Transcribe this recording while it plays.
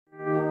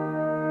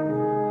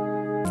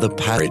the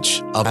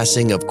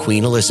passing of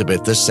Queen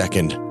Elizabeth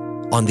II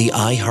on the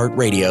iHeart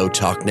Radio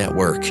Talk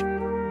Network.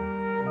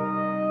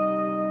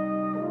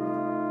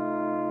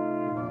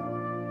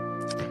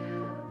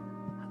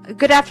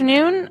 Good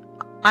afternoon.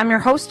 I'm your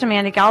host,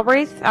 Amanda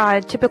Galbraith.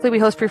 Typically we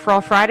host Free for All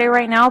Friday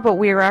right now, but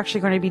we are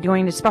actually going to be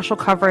doing a special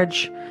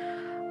coverage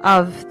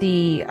of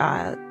the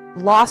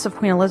loss of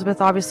Queen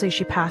Elizabeth. Obviously,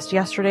 she passed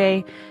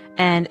yesterday,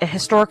 and a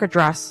historic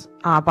address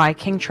by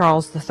King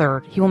Charles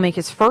III. He will make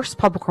his first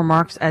public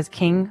remarks as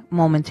king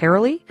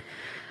momentarily.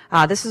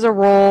 This is a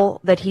role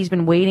that he's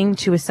been waiting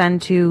to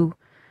ascend to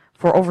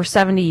for over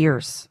 70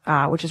 years,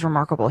 which is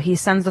remarkable. He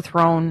ascends the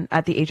throne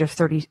at the age of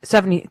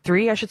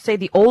 73, I should say,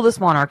 the oldest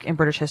monarch in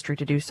British history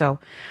to do so.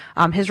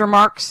 His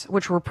remarks,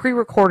 which were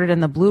pre-recorded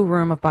in the Blue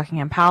Room of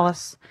Buckingham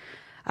Palace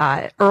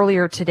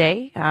earlier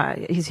today,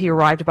 he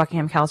arrived at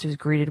Buckingham Palace. He was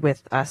greeted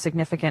with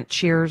significant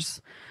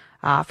cheers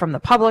from the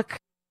public.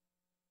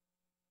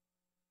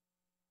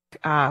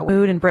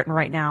 Mood in Britain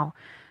right now,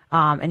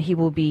 and he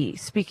will be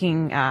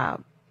speaking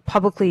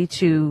publicly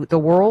to the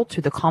world,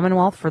 to the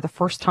Commonwealth, for the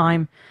first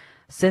time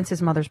since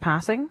his mother's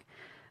passing,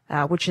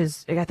 which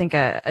is, I think,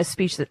 a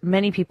speech that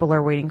many people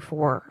are waiting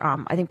for.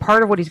 I think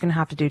part of what he's going to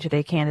have to do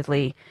today,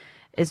 candidly,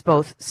 is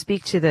both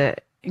speak to the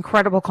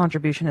incredible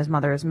contribution his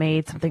mother has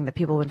made, something that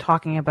people have been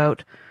talking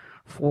about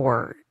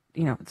for,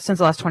 since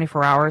the last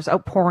 24 hours,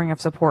 outpouring of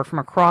support from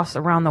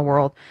around the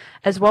world,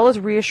 as well as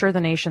reassure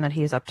the nation that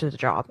he is up to the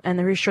job, and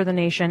reassure the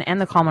nation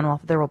and the Commonwealth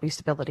that there will be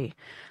stability.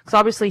 Because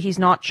obviously he's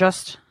not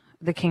just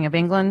the King of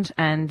England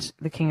and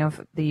the King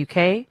of the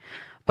UK,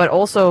 but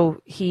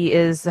also he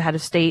is the head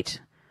of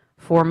state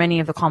for many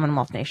of the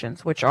Commonwealth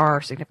nations, which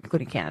are significant,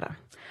 including Canada.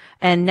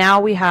 And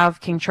now we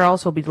have King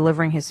Charles, who will be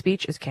delivering his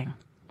speech as king.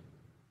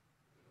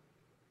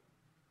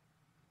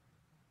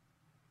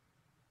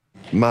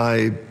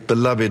 My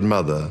beloved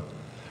mother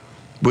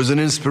was an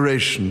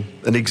inspiration,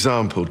 an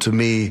example to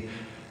me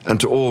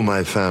and to all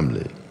my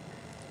family.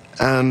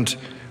 And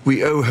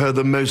we owe her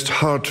the most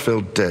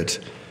heartfelt debt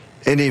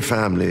any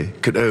family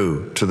could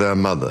owe to their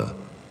mother,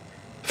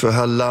 for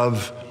her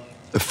love,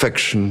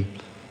 affection,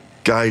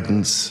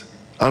 guidance,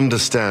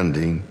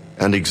 understanding,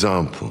 and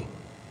example.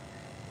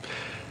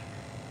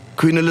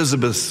 Queen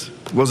Elizabeth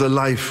was a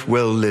life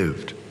well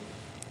lived,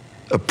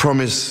 a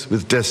promise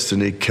with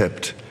destiny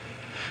kept,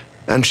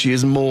 and she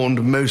is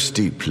mourned most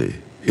deeply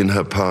in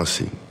her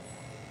passing.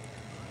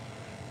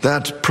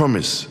 That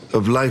promise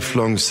of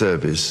lifelong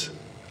service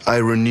I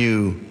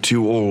renew to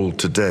you all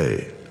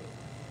today.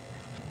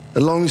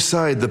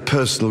 Alongside the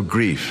personal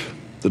grief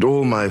that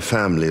all my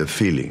family are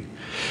feeling,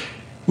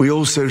 we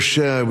also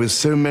share with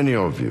so many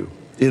of you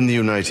in the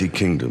United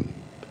Kingdom,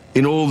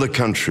 in all the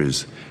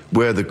countries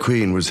where the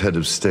Queen was head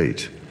of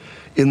state,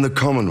 in the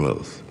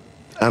Commonwealth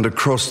and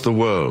across the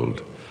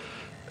world,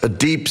 a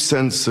deep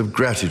sense of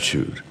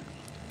gratitude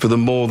for the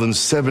more than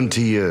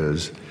 70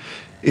 years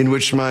in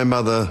which my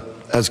mother,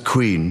 as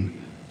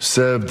Queen,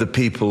 served the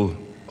people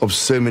of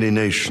so many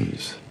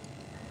nations.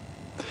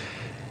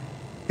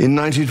 In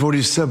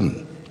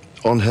 1947,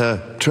 on her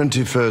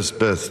 21st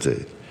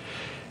birthday,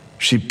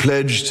 she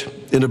pledged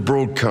in a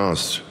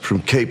broadcast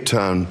from Cape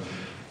Town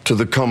to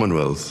the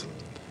Commonwealth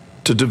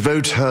to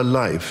devote her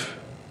life,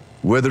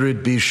 whether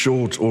it be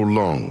short or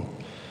long,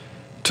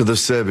 to the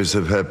service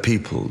of her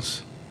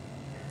peoples.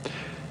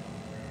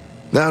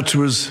 That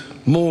was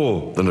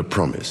more than a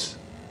promise.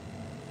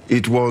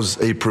 It was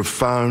a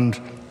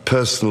profound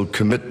personal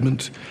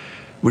commitment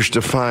which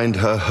defined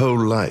her whole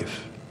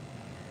life.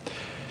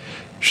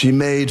 She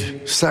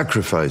made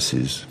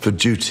sacrifices for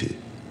duty.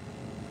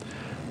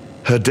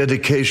 Her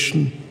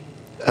dedication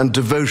and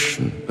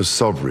devotion as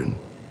sovereign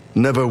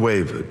never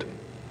wavered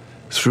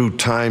through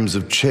times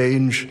of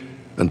change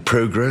and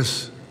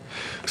progress,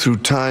 through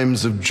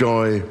times of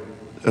joy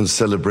and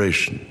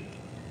celebration,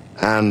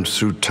 and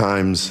through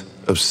times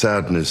of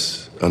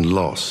sadness and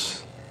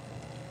loss.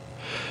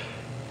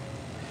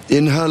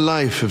 In her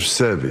life of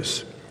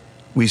service,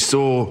 we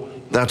saw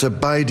that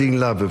abiding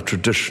love of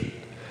tradition,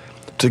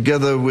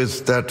 together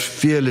with that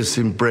fearless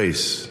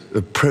embrace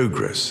of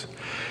progress,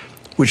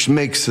 which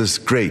makes us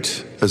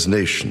great as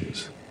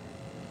nations.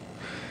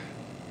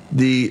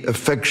 The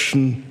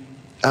affection,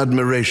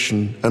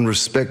 admiration, and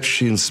respect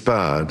she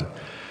inspired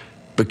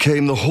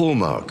became the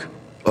hallmark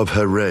of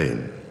her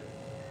reign.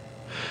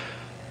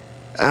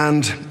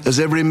 And as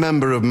every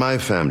member of my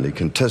family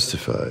can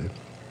testify,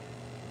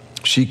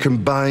 she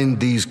combined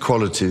these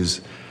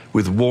qualities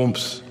with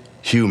warmth,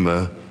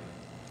 humor,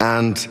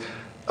 and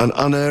an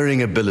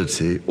unerring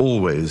ability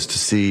always to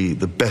see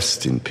the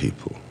best in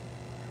people.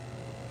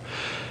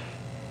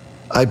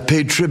 I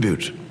pay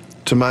tribute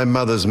to my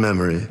mother's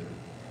memory,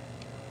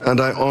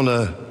 and I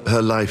honor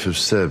her life of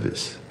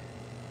service.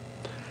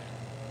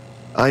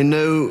 I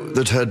know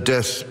that her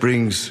death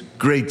brings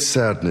great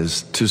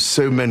sadness to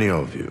so many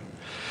of you,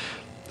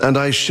 and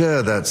I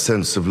share that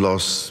sense of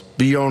loss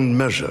beyond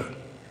measure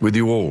with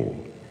you all.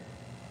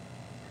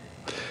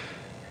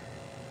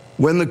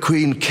 When the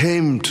Queen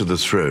came to the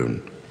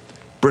throne,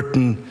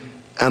 Britain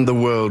and the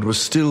world were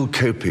still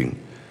coping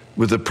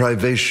with the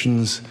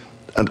privations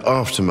and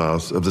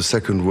aftermath of the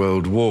Second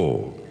World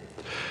War,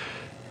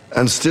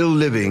 and still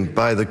living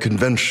by the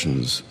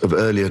conventions of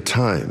earlier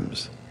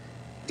times.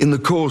 In the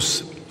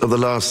course of the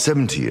last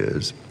 70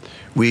 years,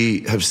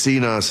 we have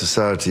seen our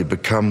society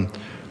become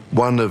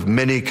one of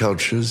many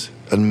cultures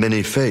and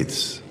many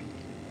faiths.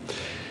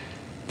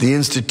 The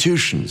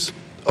institutions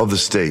of the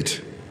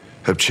state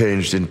have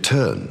changed in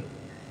turn.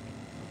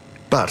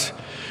 But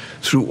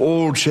through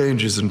all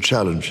changes and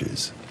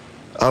challenges,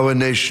 our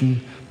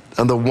nation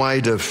and the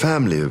wider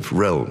family of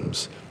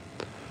realms,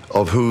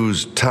 of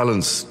whose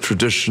talents,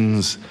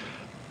 traditions,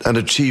 and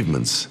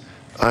achievements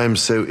I am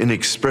so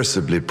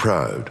inexpressibly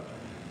proud,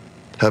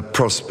 have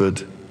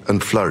prospered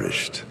and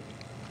flourished.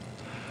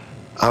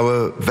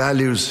 Our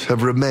values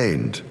have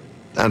remained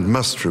and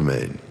must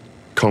remain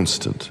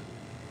constant.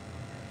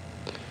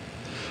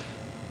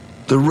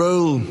 The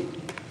role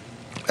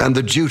and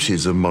the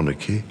duties of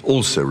monarchy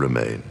also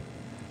remain,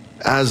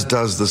 as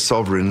does the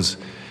sovereign's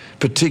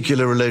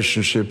particular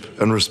relationship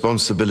and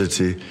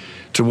responsibility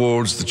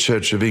towards the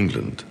Church of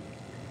England,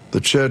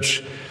 the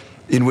church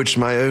in which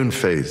my own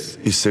faith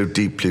is so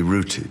deeply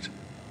rooted.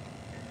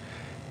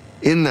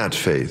 In that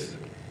faith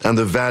and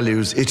the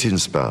values it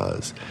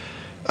inspires,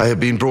 I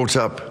have been brought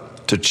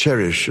up to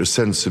cherish a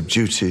sense of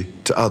duty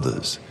to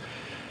others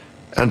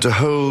and to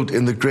hold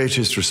in the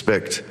greatest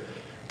respect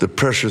the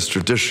precious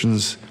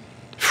traditions,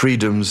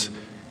 freedoms,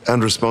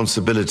 and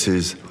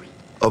responsibilities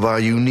of our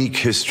unique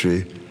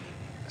history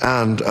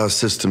and our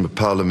system of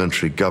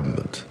parliamentary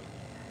government.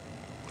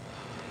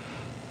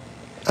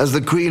 As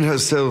the Queen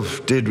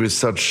herself did with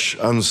such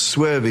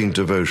unswerving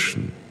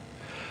devotion,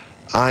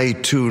 I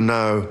too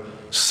now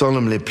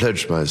solemnly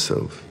pledge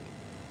myself,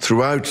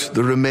 throughout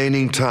the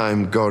remaining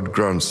time God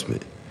grants me,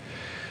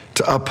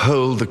 to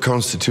uphold the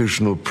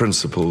constitutional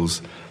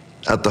principles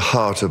at the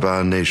heart of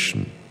our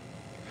nation.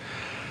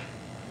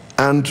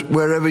 And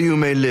wherever you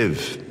may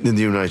live in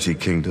the United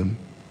Kingdom,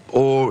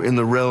 or in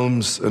the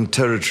realms and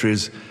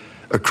territories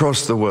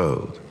across the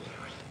world,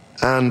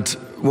 and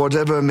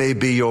whatever may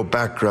be your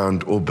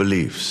background or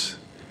beliefs,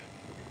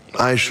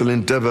 I shall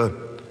endeavor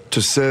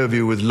to serve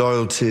you with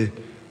loyalty,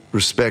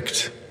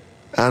 respect,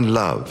 and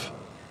love,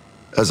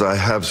 as I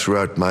have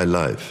throughout my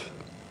life.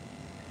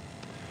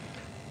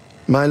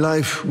 My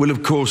life will,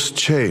 of course,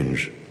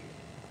 change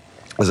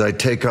as I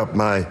take up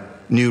my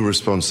new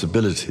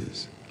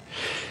responsibilities.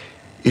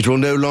 It will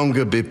no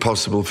longer be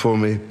possible for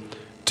me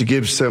to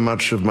give so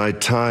much of my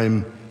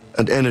time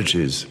and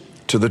energies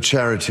to the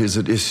charities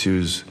and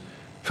issues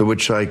for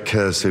which I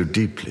care so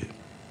deeply.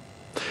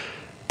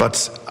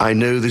 But I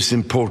know this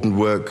important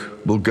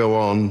work will go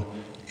on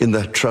in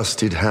the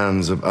trusted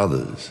hands of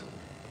others.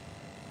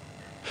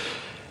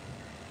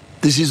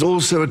 This is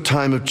also a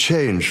time of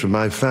change for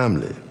my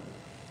family.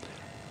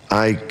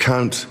 I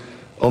count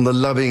on the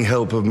loving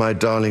help of my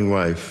darling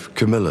wife,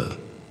 Camilla.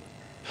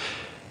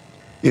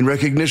 In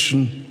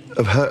recognition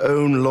of her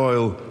own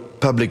loyal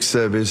public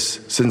service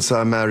since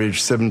our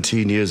marriage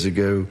 17 years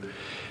ago,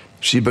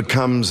 she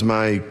becomes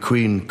my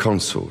Queen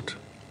Consort.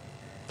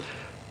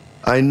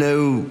 I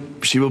know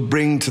she will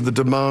bring to the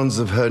demands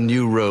of her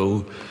new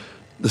role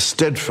the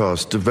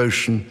steadfast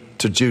devotion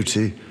to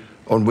duty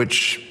on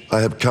which I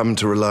have come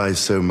to rely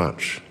so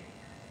much.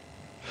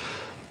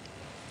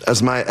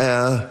 As my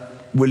heir,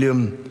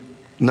 William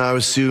now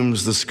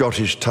assumes the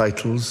Scottish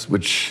titles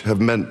which have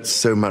meant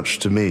so much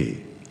to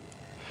me.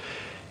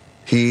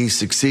 He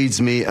succeeds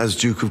me as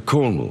Duke of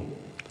Cornwall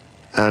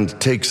and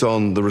takes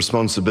on the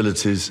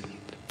responsibilities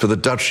for the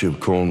Duchy of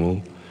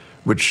Cornwall,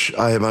 which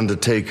I have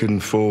undertaken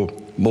for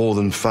more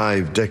than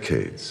 5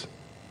 decades.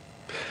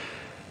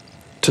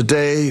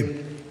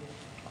 Today,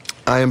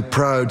 I am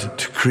proud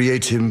to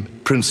create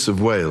him Prince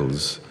of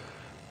Wales,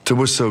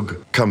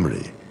 Tywysog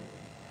Cymru,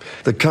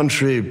 the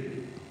country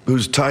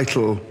whose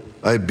title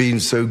I've been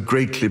so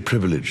greatly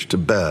privileged to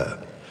bear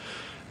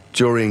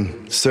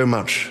during so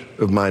much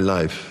of my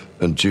life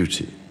and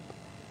duty.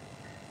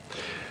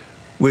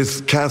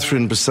 With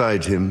Catherine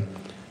beside him,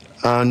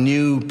 our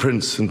new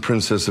Prince and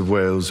Princess of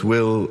Wales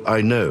will,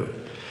 I know,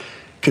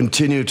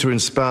 continue to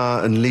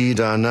inspire and lead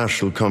our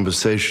national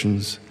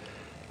conversations,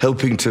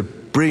 helping to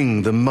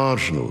bring the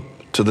marginal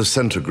to the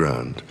centre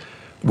ground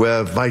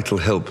where vital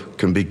help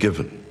can be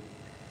given.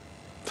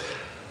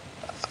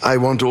 I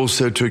want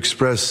also to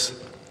express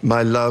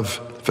my love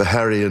for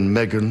Harry and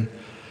Meghan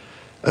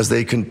as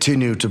they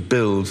continue to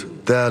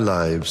build their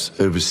lives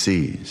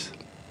overseas.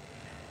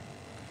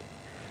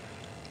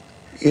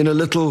 In a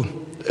little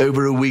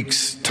over a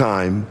week's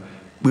time,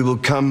 we will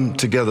come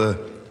together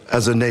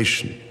as a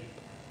nation,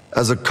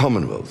 as a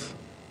Commonwealth,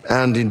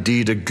 and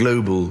indeed a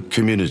global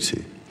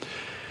community,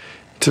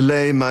 to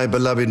lay my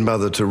beloved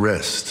mother to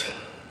rest.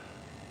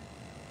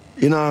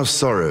 In our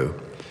sorrow,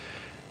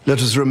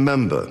 let us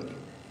remember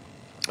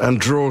and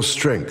draw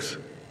strength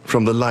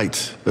from the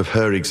light of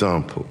her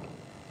example.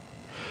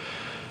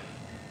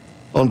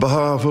 On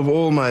behalf of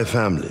all my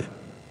family,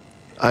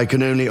 I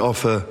can only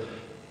offer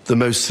the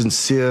most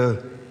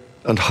sincere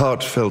and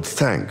heartfelt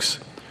thanks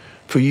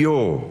for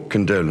your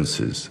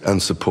condolences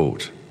and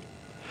support.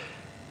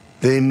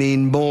 They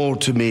mean more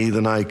to me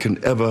than I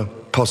can ever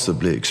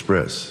possibly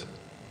express.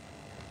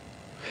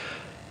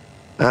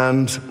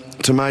 And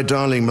to my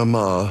darling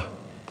Mama,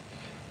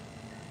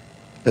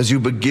 as you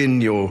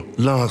begin your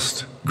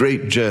last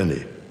great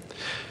journey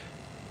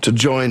to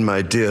join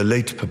my dear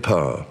late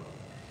Papa,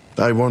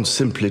 I want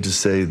simply to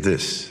say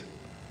this: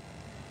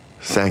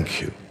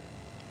 thank you.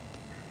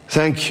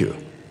 Thank you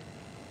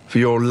for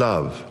your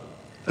love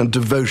and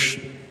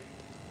devotion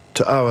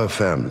to our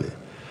family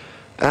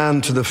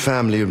and to the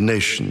family of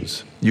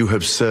nations you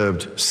have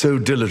served so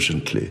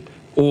diligently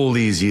all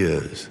these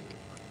years.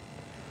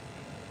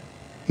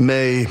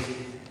 May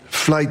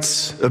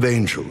flights of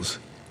angels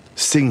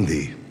sing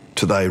thee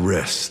to thy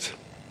rest.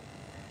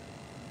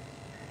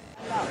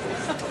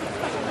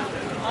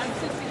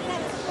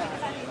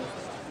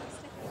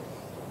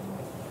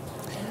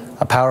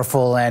 A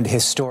powerful and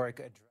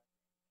historic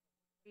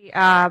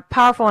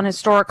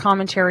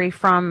commentary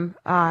from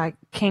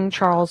King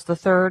Charles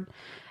III.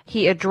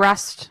 He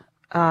addressed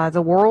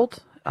the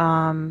world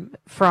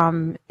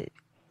from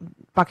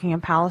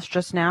Buckingham Palace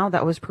just now.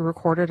 That was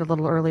pre-recorded a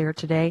little earlier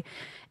today.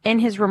 In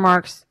his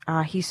remarks,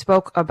 he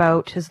spoke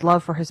about his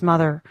love for his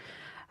mother.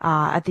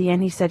 At the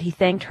end, he said he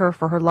thanked her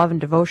for her love and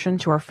devotion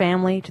to our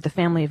family, to the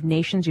family of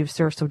nations you've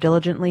served so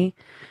diligently.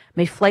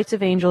 May flights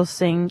of angels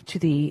sing to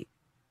the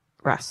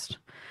rest.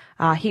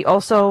 He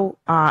also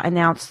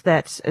announced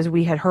that, as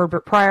we had heard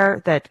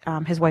prior, that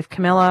his wife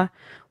Camilla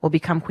will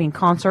become Queen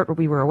Consort, what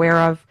we were aware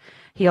of.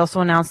 He also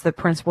announced that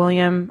Prince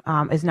William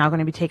is now going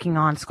to be taking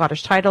on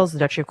Scottish titles, the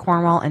Duchy of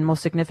Cornwall, and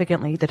most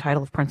significantly, the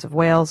title of Prince of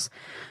Wales.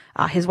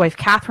 His wife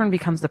Catherine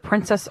becomes the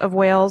Princess of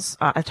Wales,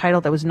 a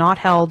title that was not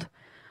held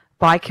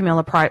by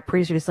Camilla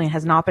previously and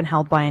has not been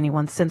held by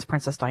anyone since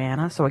Princess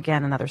Diana. So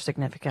again, another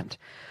significant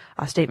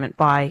statement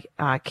by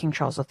King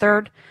Charles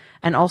III,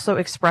 and also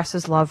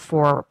expresses love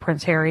for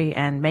Prince Harry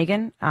and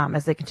Meghan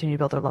as they continue to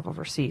build their love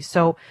overseas.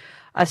 So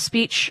a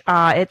speech,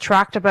 it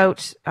tracked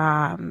about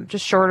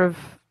just short of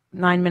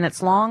 9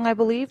 minutes long, I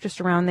believe,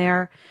 just around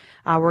there,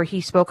 where he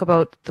spoke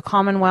about the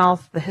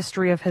Commonwealth, the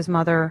history of his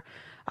mother,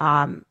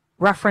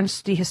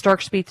 referenced the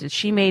historic speech that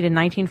she made in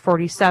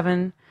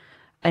 1947,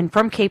 and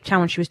from Cape Town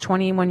when she was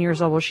 21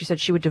 years old, where she said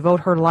she would devote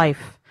her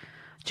life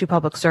to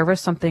public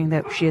service, something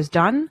that she has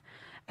done,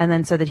 and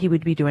then said that he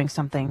would be doing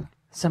something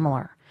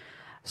similar.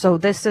 So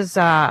this is,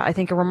 I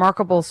think, a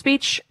remarkable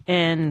speech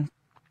in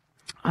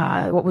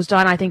what was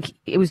done. I think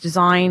it was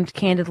designed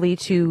candidly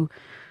to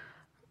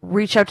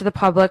reach out to the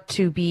public,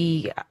 to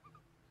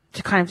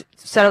kind of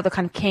set out the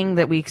kind of king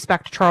that we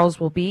expect Charles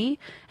will be,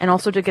 and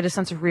also to get a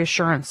sense of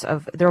reassurance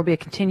of there will be a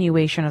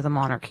continuation of the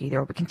monarchy. There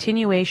will be a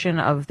continuation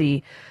of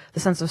the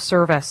sense of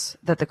service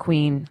that the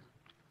Queen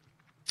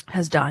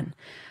has done.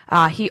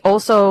 He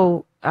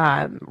also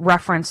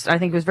referenced, I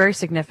think it was very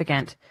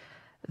significant,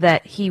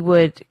 that he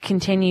would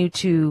continue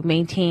to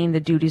maintain the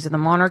duties of the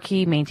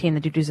monarchy, maintain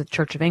the duties of the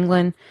Church of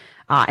England,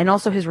 and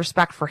also his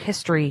respect for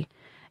history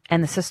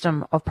and the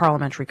system of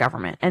parliamentary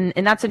government. And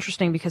that's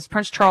interesting because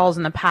Prince Charles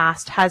in the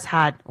past has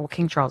had, well,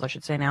 King Charles, I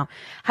should say now,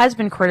 has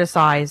been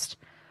criticized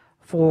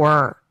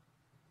for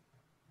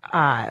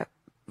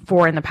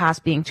in the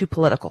past being too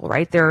political,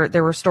 right?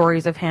 There were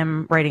stories of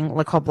him writing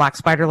like called Black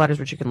Spider letters,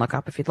 which you can look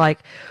up if you'd like,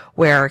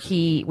 where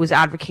he was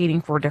advocating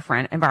for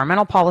different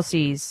environmental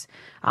policies,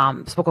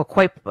 spoke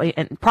quite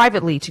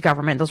privately to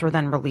government. Those were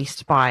then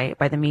released by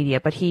the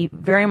media. But he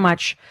very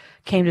much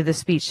came to this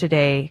speech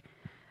today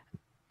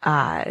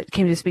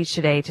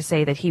to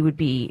say that he would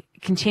be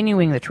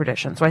continuing the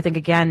tradition. So I think,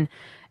 again,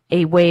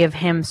 a way of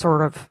him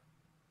sort of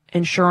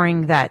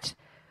ensuring that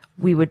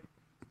we would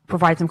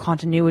provide some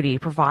continuity,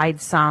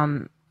 provide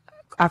some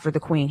after the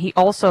Queen. He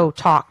also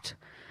talked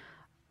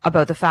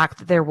about the fact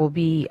that there will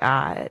be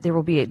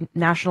a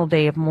national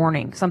day of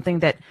mourning, something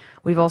that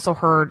we've also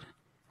heard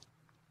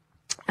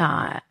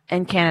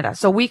in Canada.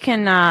 So we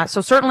can,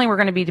 so certainly we're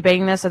going to be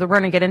debating this. So we're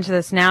going to get into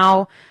this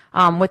now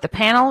with the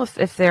panel.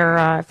 If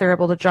they're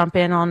able to jump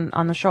in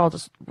on the show, I'll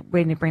just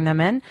wait to bring them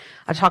in.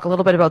 I'll talk a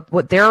little bit about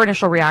what their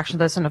initial reaction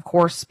to this, and of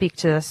course speak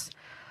to this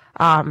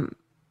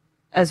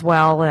as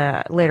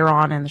well later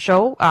on in the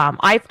show.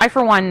 I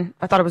for one,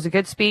 I thought it was a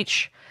good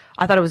speech.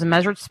 I thought it was a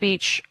measured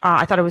speech.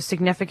 I thought it was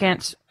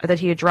significant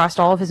that he addressed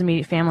all of his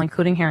immediate family,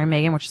 including Harry and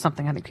Meghan, which is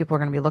something I think people are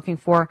going to be looking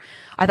for.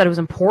 I thought it was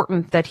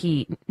important that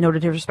he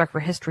noted his respect for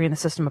history and the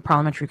system of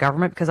parliamentary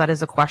government, because that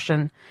is a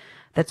question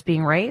that's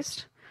being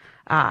raised.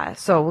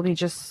 So let me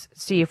just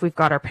see if we've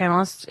got our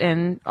panelists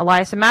in.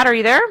 Elias and Matt, are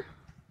you there?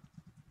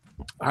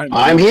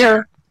 I'm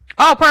here.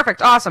 Oh,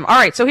 perfect. Awesome. All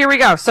right. So here we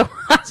go. So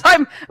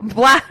I'm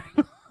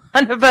blabbering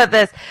on about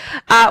this.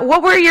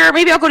 What were your,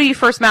 maybe I'll go to you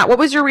first, Matt. What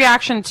was your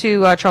reaction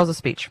to Charles's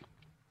speech?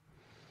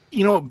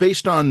 You know,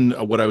 based on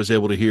what I was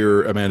able to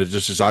hear, Amanda,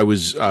 just as I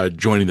was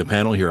joining the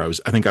panel here,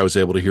 I think I was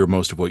able to hear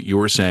most of what you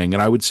were saying.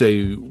 And I would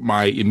say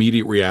my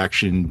immediate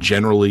reaction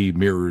generally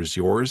mirrors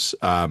yours.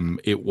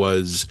 It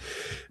was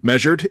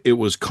measured. It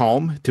was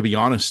calm, to be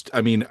honest.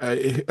 I mean,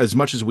 as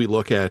much as we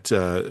look at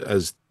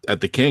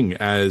the king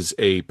as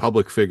a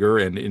public figure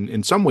and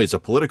in some ways a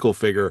political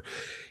figure,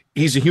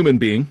 he's a human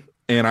being.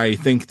 And I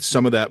think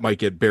some of that might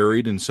get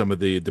buried in some of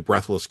the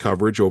breathless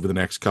coverage over the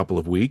next couple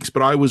of weeks.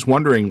 But I was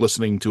wondering,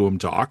 listening to him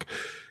talk,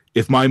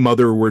 if my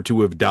mother were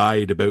to have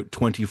died about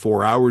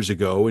 24 hours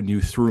ago and you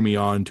threw me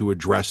on to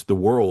address the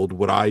world,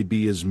 would I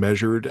be as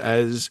measured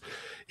as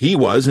he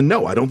was? And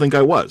no, I don't think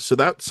I was. So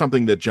that's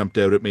something that jumped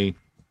out at me.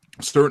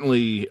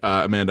 Certainly,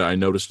 Amanda, I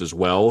noticed as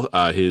well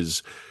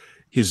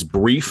his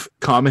brief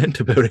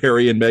comment about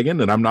Harry and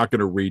Meghan, and I'm not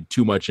going to read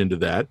too much into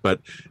that, but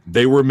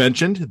they were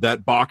mentioned.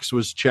 That box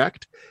was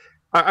checked.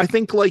 I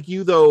think, like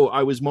you, though,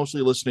 I was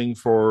mostly listening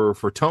for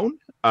tone.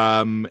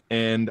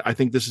 And I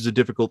think this is a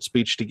difficult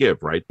speech to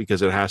give, right?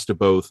 Because it has to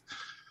both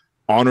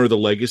honor the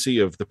legacy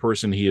of the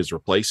person he is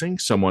replacing,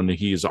 someone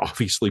he is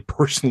obviously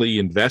personally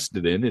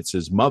invested in. It's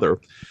his mother.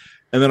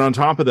 And then on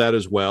top of that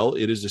as well,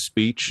 it is a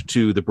speech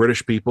to the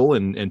British people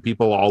and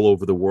people all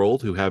over the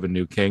world who have a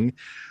new king.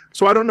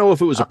 So I don't know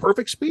if it was a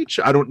perfect speech.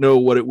 I don't know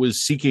what it was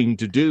seeking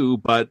to do,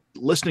 but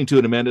listening to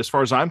it, Amanda, as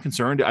far as I'm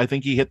concerned, I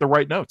think he hit the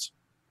right notes.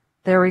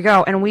 There we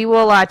go. And we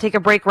will take a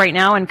break right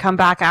now and come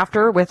back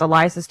after with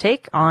Elias's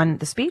take on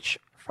the speech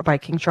by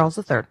King Charles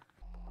III.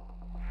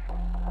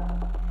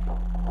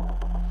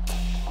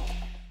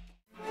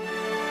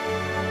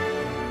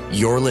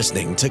 You're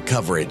listening to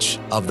coverage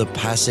of the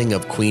passing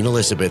of Queen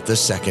Elizabeth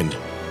II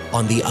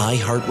on the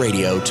iHeart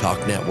Radio Talk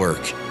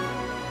Network.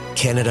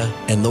 Canada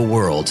and the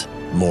world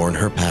mourn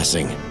her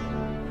passing.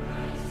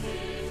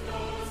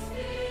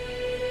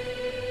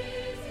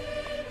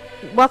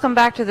 Welcome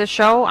back to the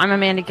show. I'm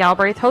Amanda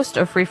Galbraith, host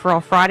of Free for All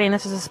Friday, and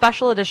this is a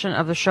special edition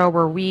of the show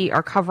where we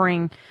are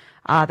covering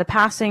the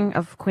passing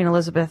of Queen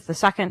Elizabeth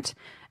II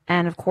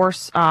and, of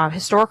course,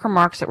 historic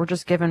remarks that were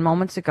just given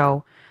moments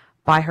ago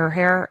by her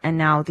heir and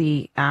now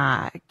the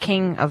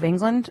King of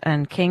England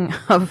and King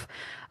of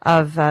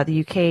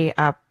the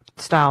UK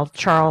style,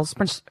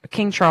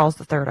 King Charles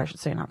III, I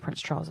should say, not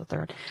Prince Charles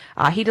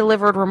III. He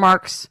delivered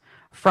remarks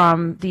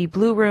from the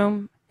Blue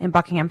Room in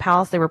Buckingham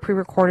Palace. They were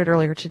pre-recorded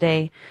earlier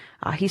today.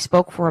 He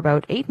spoke for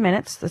about 8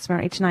 minutes, that's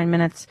around 8 to 9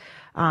 minutes,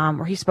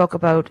 where he spoke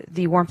about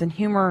the warmth and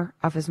humor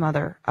of his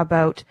mother,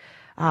 about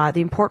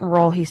the important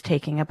role he's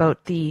taking,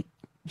 about the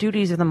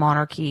duties of the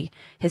monarchy,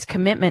 his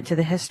commitment to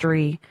the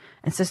history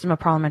and system of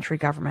parliamentary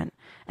government,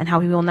 and how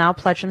he will now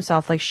pledge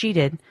himself, like she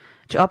did,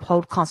 to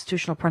uphold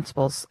constitutional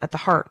principles at the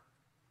heart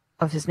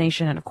of his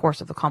nation and, of course,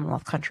 of the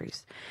Commonwealth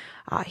countries.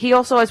 He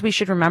also, as we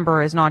should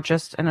remember, is not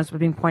just, and as was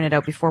being pointed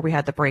out before we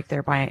had the break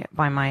there by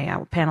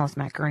my panelist,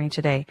 Matt Gurney,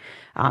 today,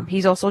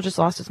 he's also just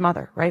lost his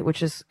mother, right,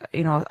 which is,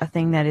 a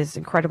thing that is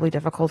incredibly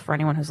difficult for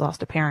anyone who's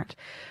lost a parent.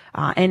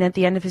 And at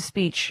the end of his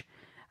speech,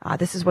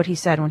 this is what he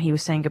said when he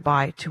was saying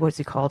goodbye to what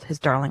he called his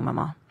darling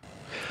mama.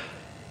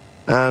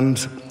 And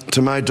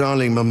to my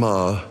darling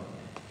mama,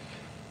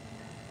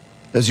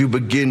 as you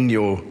begin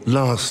your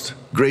last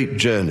great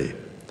journey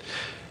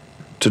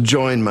to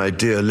join my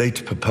dear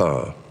late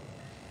papa,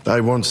 I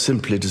want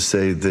simply to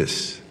say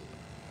this: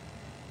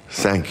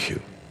 thank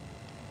you.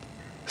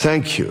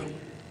 Thank you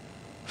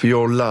for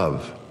your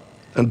love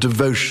and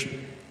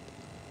devotion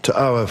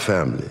to our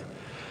family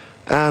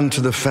and to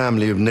the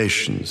family of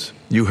nations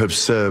you have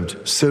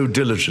served so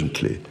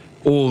diligently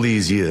all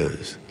these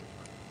years.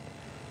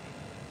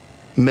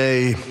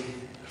 May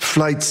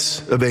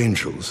flights of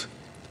angels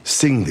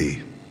sing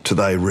thee to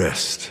thy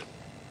rest.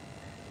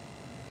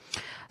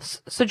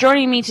 So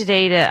joining me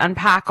today to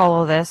unpack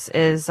all of this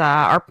is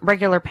our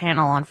regular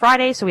panel on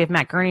Friday. So we have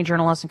Matt Gurney,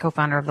 journalist and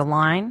co-founder of The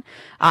Line,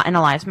 and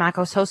Elias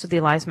Makos, host of the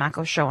Elias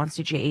Makos Show on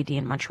CJAD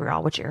in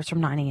Montreal, which airs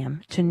from 9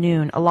 a.m. to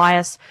noon.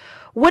 Elias,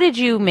 what did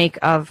you make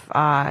of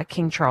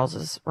King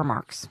Charles's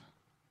remarks?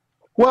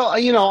 Well,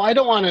 I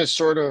don't want to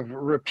sort of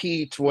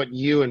repeat what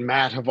you and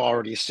Matt have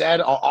already said.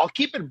 I'll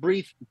keep it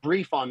brief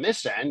on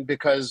this end,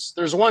 because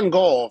there's one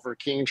goal for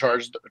King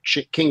Charles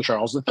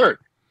III: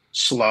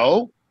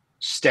 slow,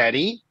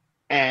 steady,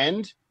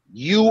 and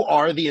you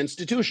are the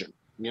institution.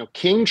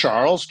 King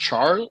Charles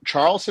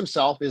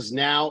himself is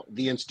now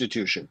the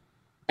institution.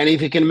 And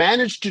if he can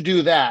manage to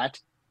do that,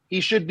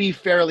 he should be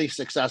fairly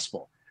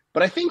successful.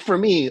 But I think for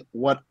me,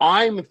 what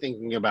I'm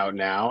thinking about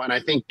now, and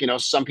I think,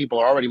 some people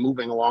are already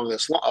moving along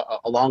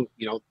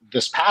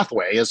this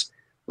pathway, is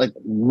like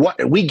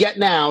what we get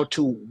now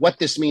to what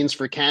this means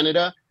for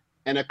Canada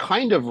and a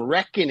kind of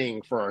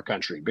reckoning for our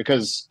country,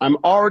 because I'm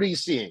already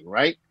seeing,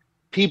 right,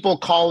 people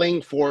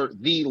calling for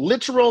the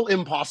literal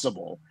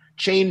impossible,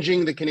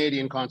 changing the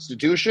Canadian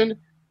Constitution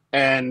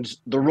and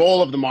the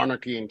role of the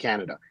monarchy in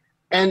Canada.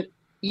 And,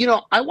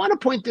 I want to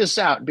point this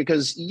out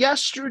because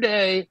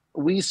yesterday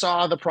we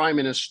saw the Prime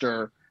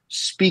Minister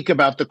speak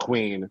about the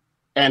Queen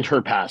and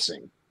her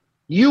passing.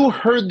 You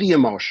heard the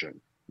emotion.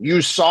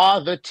 You saw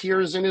the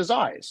tears in his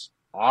eyes.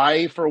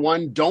 I, for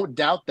one, don't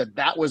doubt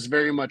that was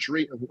very much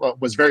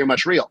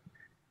real.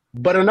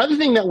 But another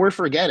thing that we're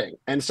forgetting,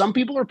 and some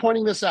people are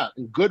pointing this out,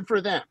 and good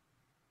for them,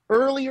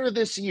 earlier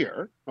this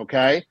year,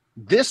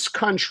 this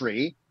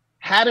country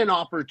had an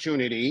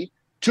opportunity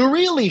to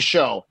really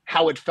show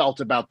how it felt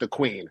about the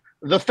Queen.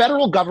 The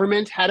federal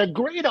government had a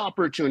great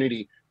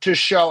opportunity to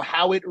show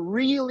how it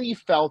really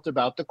felt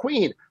about the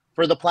Queen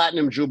for the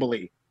Platinum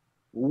Jubilee.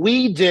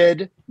 we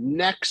did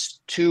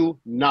next to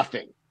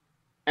nothing.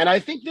 And I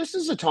think this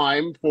is a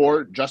time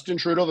for Justin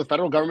Trudeau, the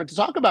federal government, to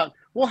talk about,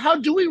 well, how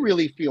do we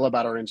really feel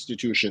about our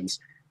institutions?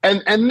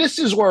 And this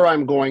is where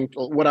I'm going,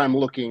 what I'm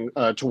looking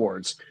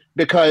towards,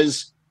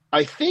 because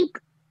I think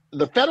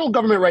the federal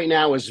government right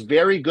now is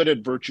very good at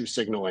virtue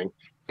signaling.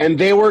 And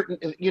they were,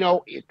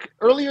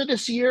 earlier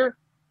this year,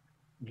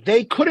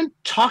 they couldn't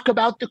talk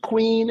about the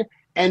Queen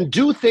and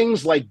do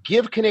things like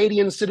give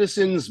Canadian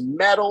citizens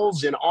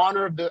medals in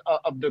honor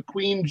of the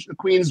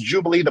Queen's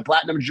Jubilee, the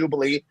Platinum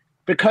Jubilee,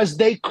 because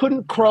they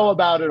couldn't crow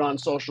about it on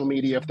social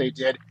media if they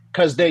did,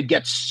 because they'd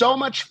get so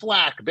much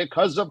flack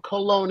because of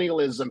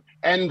colonialism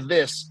and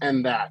this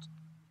and that.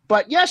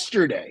 But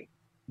yesterday,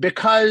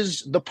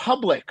 because the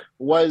public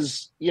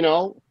was,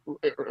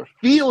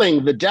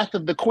 feeling the death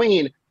of the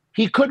Queen,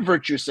 he could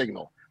virtue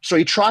signal. So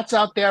he trots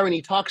out there and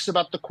he talks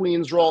about the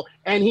Queen's role,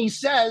 and he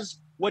says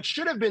what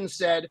should have been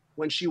said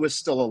when she was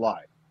still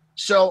alive.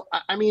 So,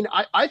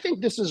 I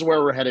think this is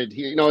where we're headed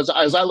here.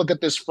 As I look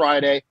at this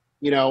Friday,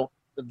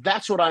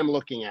 that's what I'm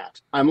looking at.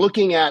 I'm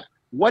looking at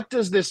what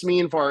does this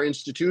mean for our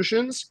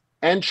institutions?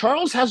 And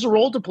Charles has a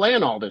role to play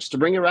in all this, to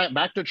bring it right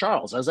back to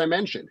Charles, as I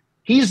mentioned.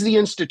 He's the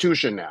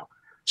institution now.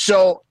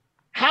 So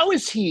how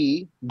is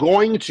he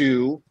going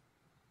to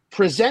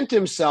present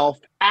himself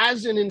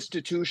as an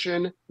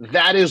institution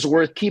that is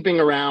worth keeping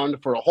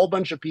around for a whole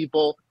bunch of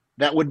people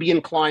that would be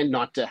inclined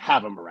not to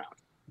have him around?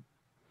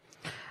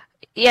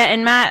 Yeah,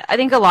 and Matt, I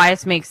think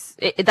Elias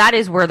that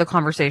is where the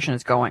conversation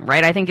is going,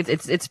 right? I think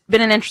it's been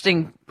an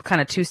interesting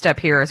kind of two-step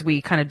here as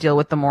we kind of deal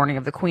with the mourning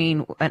of the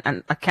Queen,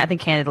 and I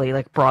think candidly,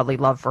 like broadly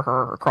love for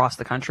her across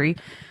the country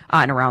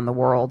and around the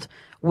world,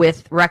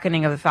 with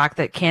reckoning of the fact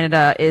that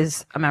Canada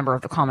is a member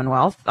of the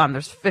Commonwealth.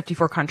 There's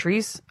 54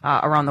 countries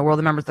around the world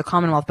that are members of the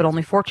Commonwealth, but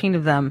only 14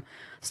 of them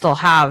still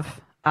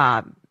have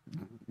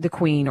the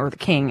Queen or the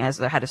King as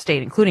the head of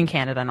state, including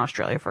Canada and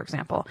Australia, for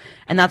example.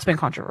 And that's been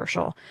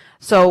controversial.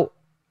 So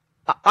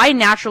I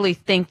naturally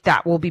think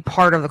that will be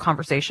part of the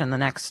conversation the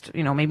next,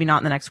 maybe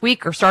not in the next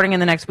week or starting in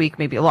the next week,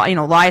 maybe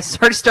Elias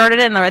started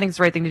it, and I think it's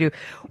the right thing to do.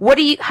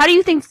 How do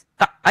you think,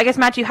 I guess,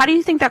 Matthew, how do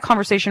you think that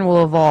conversation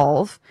will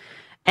evolve?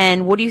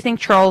 And what do you think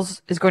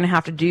Charles is going to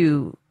have to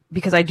do?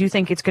 Because I do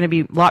think it's going to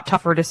be a lot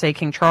tougher to say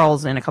King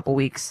Charles in a couple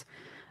weeks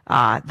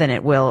than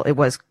it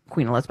was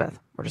Queen Elizabeth,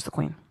 or just the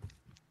Queen.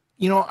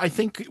 I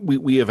think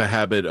we have a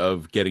habit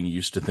of getting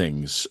used to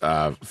things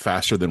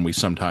faster than we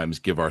sometimes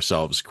give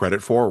ourselves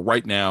credit for.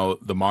 Right now,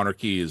 the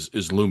monarchy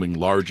is looming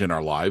large in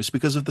our lives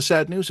because of the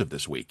sad news of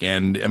this week.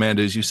 And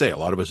Amanda, as you say, a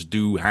lot of us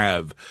do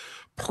have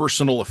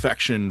personal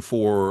affection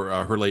for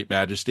Her late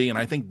Majesty, and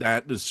I think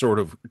that is sort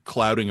of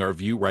clouding our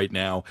view right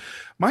now.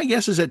 My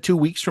guess is that 2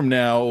 weeks from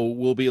now,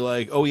 we'll be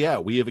like, oh yeah,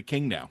 we have a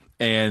king now.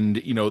 And,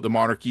 the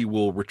monarchy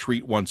will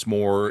retreat once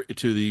more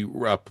to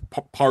the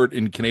part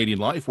in Canadian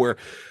life where,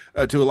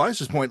 to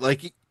Elias's point,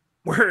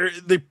 where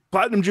the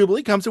Platinum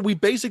Jubilee comes and we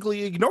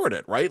basically ignored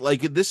it, right?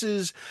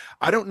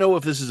 I don't know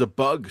if this is a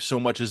bug so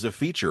much as a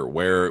feature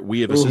where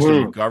we have a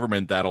system of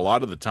government that a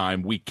lot of the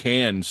time we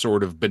can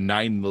sort of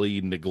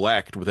benignly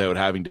neglect without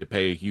having to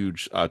pay a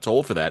huge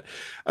toll for that.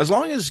 As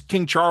long as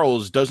King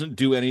Charles doesn't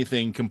do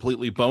anything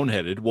completely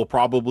boneheaded, we'll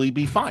probably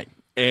be fine.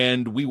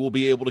 And we will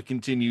be able to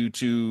continue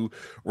to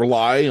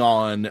rely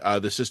on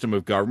the system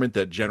of government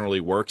that generally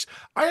works.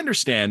 I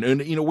understand.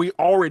 And, we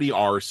already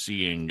are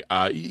seeing,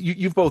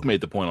 you've both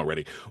made the point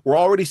already. We're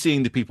already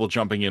seeing the people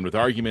jumping in with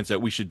arguments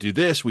that we should do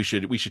this. We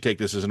should take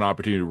this as an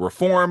opportunity to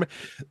reform.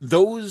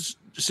 Those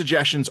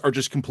suggestions are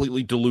just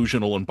completely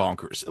delusional and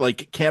bonkers.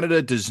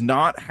 Canada does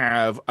not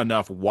have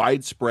enough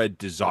widespread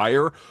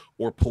desire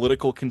or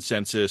political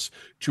consensus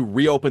to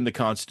reopen the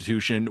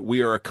Constitution.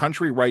 We are a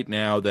country right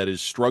now that is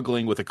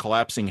struggling with a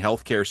collapsing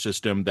healthcare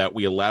system that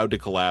we allowed to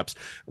collapse.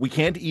 We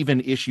can't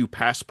even issue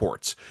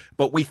passports,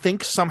 but we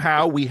think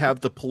somehow we have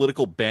the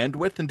political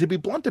bandwidth, and to be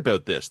blunt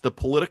about this, the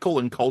political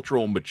and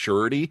cultural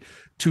maturity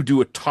to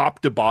do a top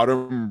to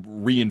bottom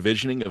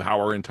re-envisioning of how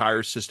our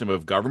entire system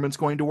of government's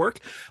going to work.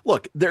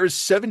 Look, there's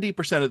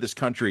 70% of this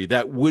country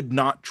that would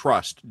not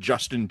trust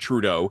Justin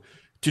Trudeau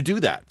to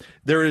do that.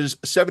 There is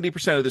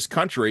 70% of this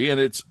country, and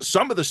it's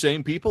some of the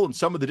same people and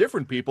some of the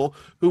different people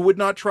who would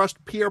not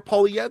trust Pierre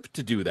Poilievre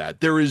to do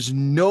that. There is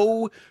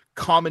no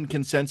common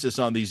consensus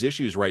on these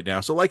issues right now.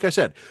 So like I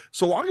said,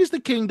 so long as the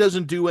king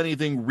doesn't do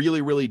anything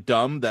really, really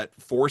dumb that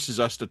forces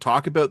us to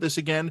talk about this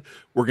again,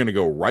 we're going to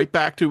go right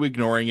back to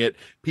ignoring it.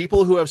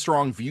 People who have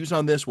strong views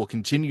on this will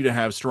continue to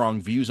have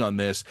strong views on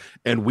this,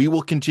 and we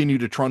will continue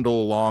to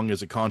trundle along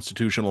as a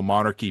constitutional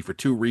monarchy for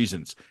two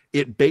reasons.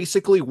 It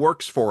basically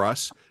works for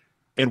us,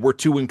 and we're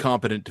too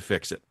incompetent to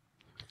fix it.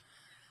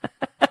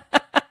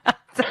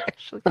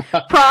 Actually,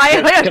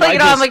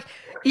 I'm like,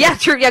 yeah,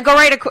 true. Yeah, go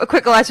right. A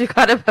quick, Elias. We've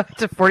got about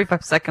to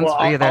 45 seconds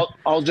for you there.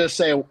 I'll just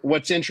say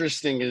what's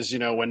interesting is,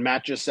 when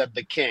Matt just said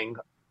the king,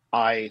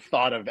 I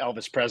thought of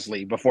Elvis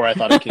Presley before I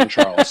thought of King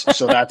Charles.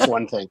 So that's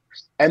one thing.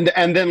 And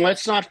then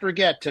let's not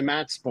forget, to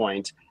Matt's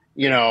point,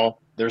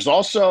 there's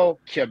also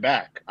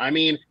Quebec. I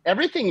mean,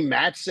 everything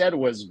Matt said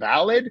was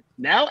valid.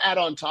 Now add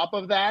on top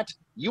of that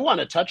you want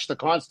to touch the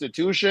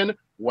Constitution?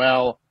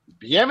 Well,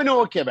 bienvenue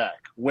au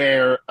Quebec,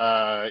 where,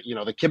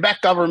 the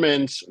Quebec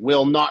government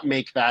will not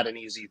make that an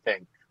easy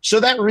thing. So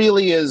that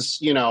really is,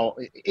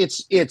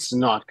 it's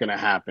not going to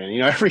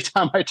happen. Every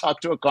time I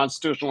talk to a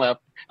constitutional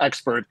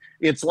expert,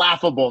 it's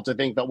laughable to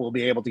think that we'll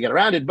be able to get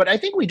around it. But I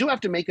think we do have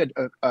to make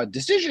a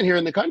decision here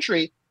in the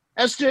country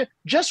as to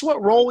just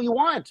what role we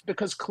want,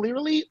 because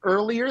clearly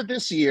earlier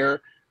this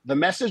year, the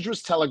message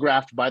was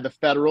telegraphed by the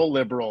federal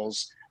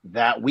Liberals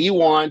that we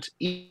want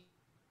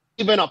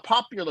even a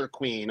popular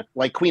queen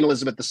like Queen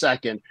Elizabeth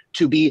II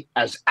to be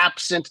as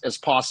absent as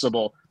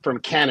possible from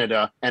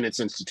Canada and its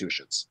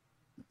institutions.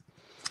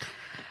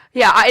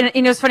 Yeah,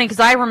 it's funny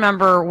because I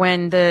remember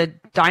when the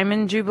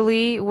Diamond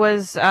Jubilee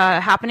was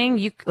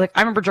happening. I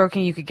remember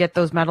joking you could get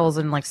those medals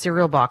in like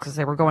cereal boxes.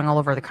 They were going all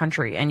over the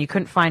country, and you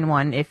couldn't find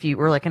one if you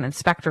were like an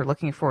inspector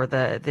looking for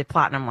the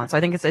platinum one. So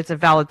I think it's a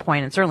valid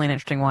point and certainly an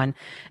interesting one.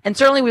 And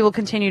certainly we will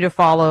continue to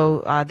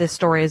follow this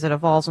story as it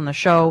evolves on the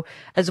show,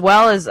 as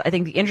well as I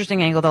think the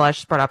interesting angle that Elias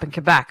just brought up in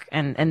Quebec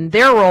and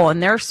their role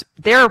and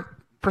their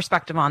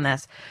perspective on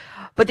this.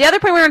 But the other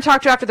point we're going to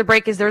talk to after the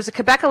break is there's a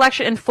Quebec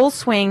election in full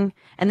swing,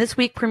 and this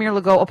week Premier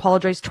Legault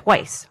apologized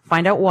twice.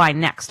 Find out why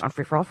next on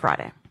Free for All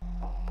Friday.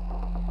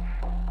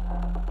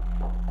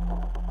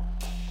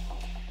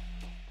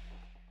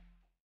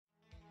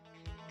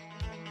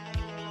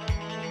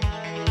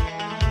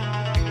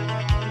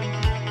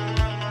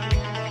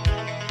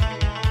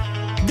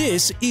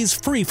 This is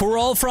Free for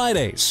All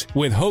Fridays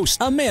with host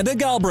Amanda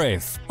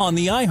Galbraith on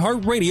the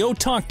iHeart Radio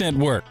Talk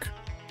Network.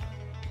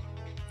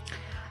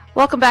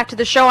 Welcome back to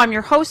the show. I'm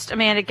your host,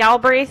 Amanda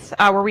Galbraith,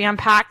 where we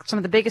unpack some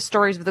of the biggest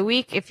stories of the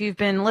week. If you've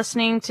been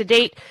listening to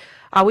date,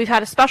 we've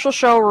had a special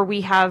show where we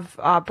have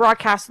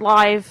broadcast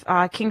live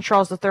King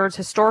Charles III's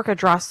historic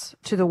address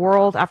to the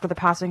world after the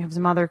passing of his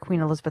mother, Queen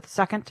Elizabeth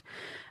II.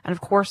 And, of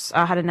course,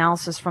 had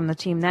analysis from the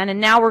team then. And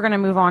now we're going to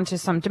move on to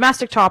some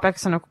domestic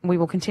topics, and we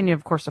will continue,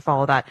 of course, to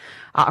follow that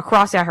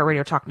across the iHeart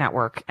Radio Talk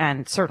Network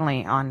and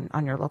certainly on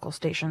your local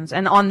stations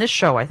and on this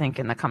show, I think,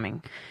 in the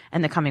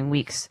coming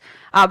weeks.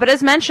 But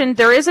as mentioned,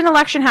 there is an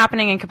election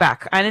happening in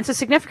Quebec, and it's a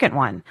significant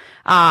one.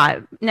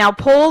 Now,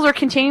 polls are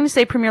continuing to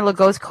say Premier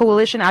Legault's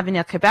coalition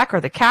Avenir Quebec,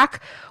 or the CAQ,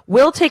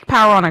 will take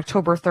power on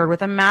October 3rd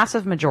with a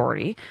massive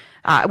majority,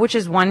 which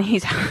is one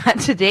he's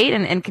had to date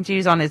and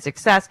continues on his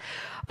success.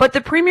 But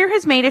the Premier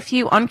has made a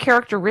few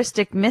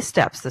uncharacteristic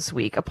missteps this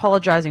week,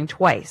 apologizing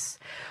twice.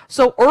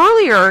 So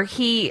earlier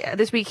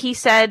this week, he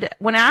said,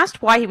 when asked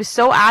why he was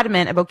so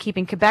adamant about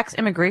keeping Quebec's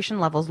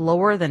immigration levels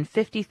lower than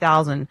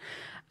 50,000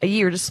 a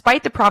year,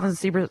 despite the province's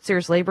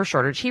serious labor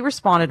shortage, he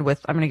responded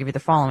with, I'm going to give you the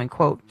following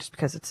quote, just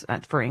because it's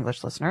for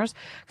English listeners.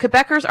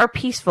 Quebecers are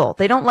peaceful.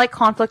 They don't like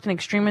conflict and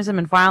extremism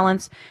and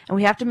violence, and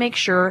we have to make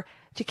sure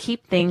to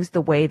keep things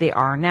the way they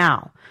are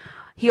now.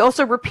 He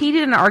also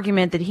repeated an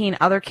argument that he and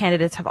other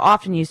candidates have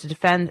often used to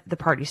defend the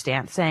party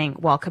stance, saying,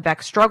 while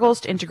Quebec struggles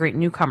to integrate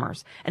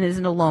newcomers and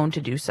isn't alone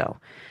to do so.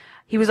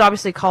 He was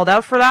obviously called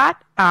out for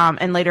that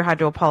and later had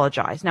to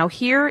apologize. Now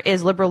here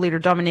is Liberal leader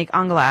Dominique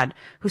Anglade,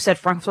 who said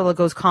François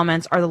Legault's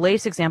comments are the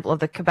latest example of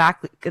the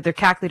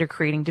CAQ leader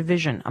creating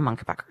division among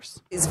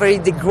Quebecers. It's very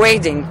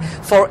degrading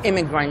for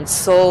immigrants.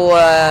 So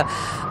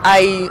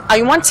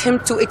I want him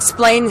to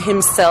explain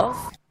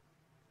himself.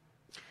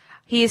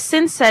 He has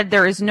since said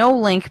there is no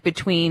link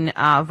between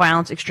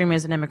violence,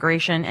 extremism, and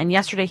immigration. And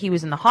yesterday he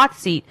was in the hot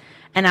seat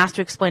and asked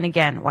to explain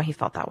again why he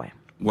felt that way.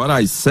 What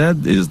I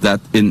said is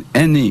that in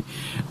any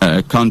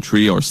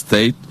country or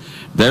state,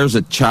 there's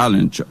a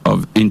challenge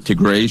of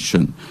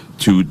integration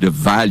to the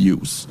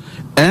values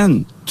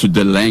and to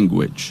the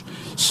language.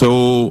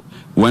 So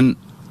when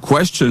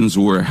questions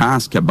were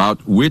asked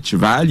about which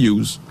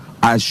values,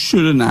 I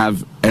shouldn't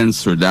have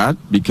answered that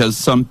because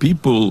some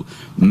people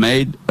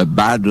made a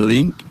bad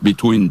link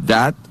between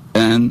that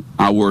and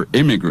our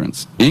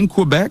immigrants. In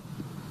Quebec,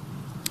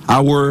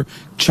 our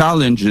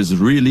challenge is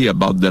really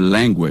about the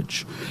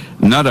language,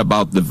 not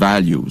about the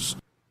values.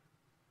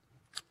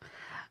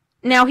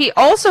 Now, he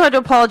also had to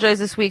apologize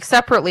this week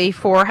separately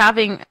for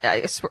having,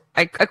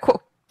 I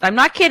quote, I'm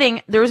not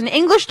kidding, there was an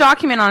English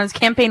document on his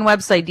campaign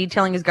website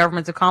detailing his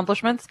government's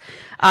accomplishments.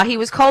 He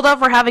was called out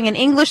for having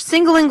an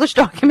single English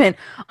document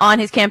on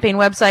his campaign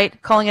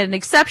website, calling it an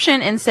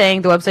exception and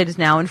saying the website is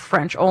now in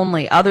French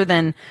only, other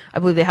than, I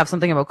believe they have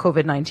something about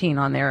COVID-19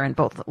 on there in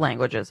both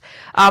languages.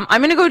 I'm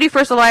going to go to you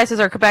first, Elias, as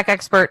our Quebec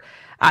expert.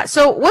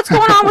 So what's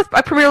going on with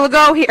Premier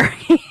Legault here?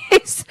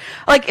 He's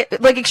like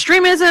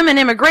extremism and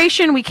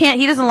immigration.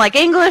 He doesn't like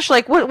English.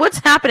 Like what's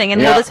happening?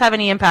 And will this have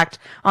any impact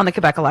on the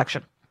Quebec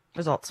election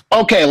results?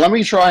 Okay, let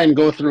me try and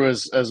go through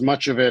as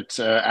much of it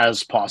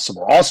as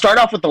possible. I'll start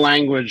off with the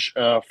language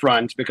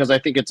front because I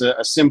think it's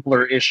a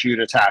simpler issue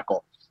to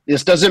tackle.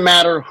 This doesn't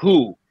matter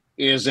who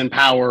is in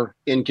power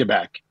in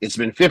Quebec. It's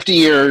been 50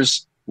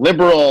 years,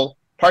 Liberal,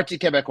 Parti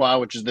Québécois,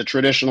 which is the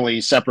traditionally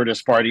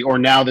separatist party, or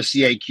now the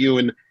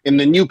CAQ in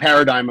the new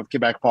paradigm of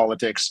Quebec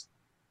politics.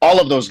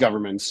 All of those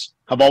governments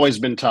have always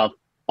been tough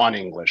on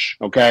English,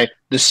 okay?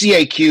 The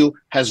CAQ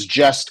has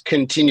just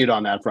continued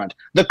on that front.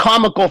 The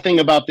comical thing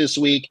about this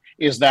week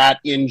is that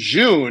in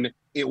June,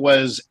 it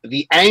was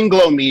the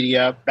Anglo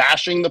media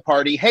bashing the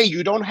party. Hey,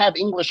 you don't have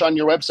English on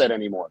your website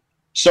anymore.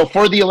 So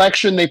for the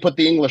election, they put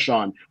the English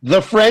on.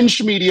 The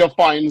French media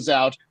finds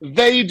out.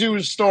 They do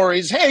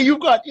stories. Hey,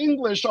 you've got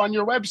English on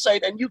your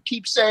website, and you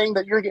keep saying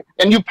that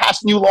and you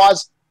pass new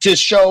laws to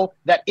show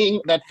that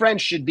that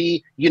French should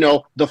be,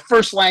 the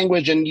first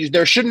language, and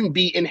there shouldn't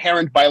be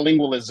inherent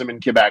bilingualism in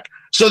Quebec.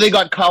 So they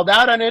got called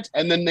out on it,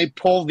 and then they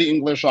pulled the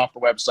English off the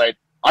website.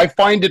 I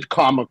find it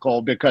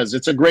comical because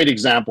it's a great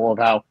example of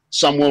how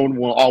someone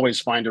will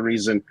always find a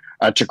reason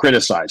to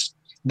criticize.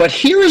 But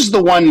here's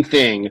the one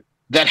thing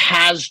that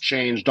has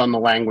changed on the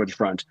language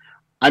front.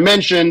 I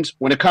mentioned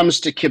when it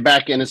comes to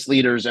Quebec and its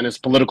leaders and its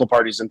political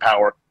parties in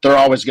power, they're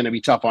always going to be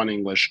tough on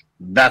English.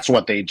 That's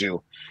what they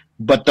do.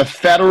 But the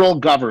federal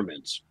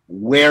government,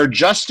 where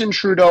Justin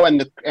Trudeau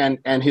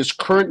and his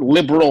current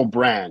liberal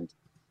brand,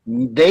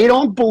 they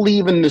don't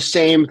believe in the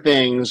same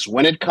things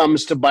when it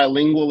comes to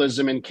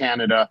bilingualism in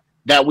Canada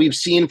that we've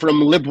seen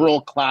from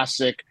liberal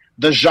classic,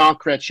 the Jean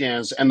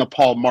Chrétiens and the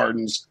Paul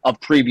Martins of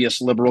previous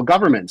liberal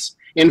governments.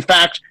 In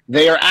fact,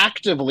 they are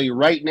actively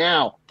right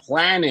now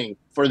planning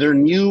for their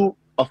new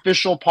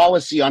official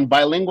policy on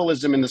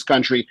bilingualism in this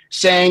country,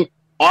 saying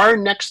our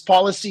next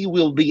policy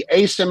will be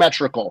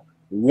asymmetrical.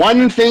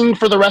 One thing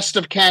for the rest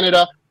of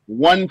Canada,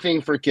 one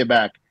thing for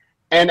Quebec.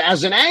 And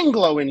as an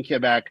Anglo in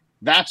Quebec,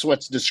 that's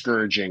what's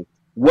discouraging.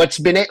 What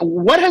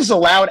has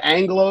allowed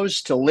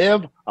Anglos to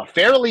live a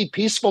fairly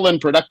peaceful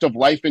and productive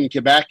life in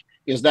Quebec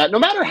is that no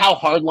matter how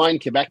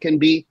hardline Quebec can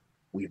be,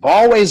 we've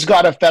always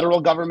got a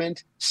federal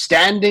government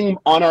standing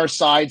on our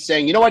side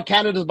saying, you know what,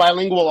 Canada's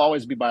bilingual, will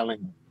always be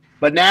bilingual.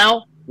 But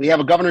now we have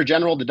a governor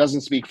general that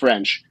doesn't speak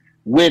French,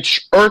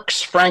 which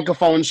irks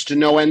francophones to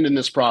no end in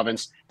this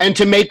province. And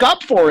to make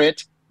up for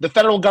it, the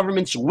federal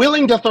government's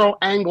willing to throw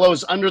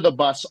Anglos under the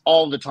bus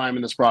all the time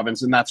in this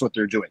province, and that's what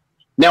they're doing.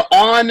 Now,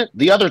 on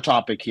the other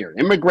topic here,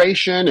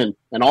 immigration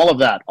and all of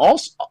that,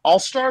 I'll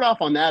start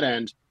off on that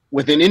end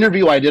with an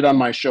interview I did on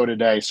my show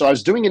today. So I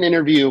was doing an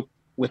interview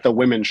with a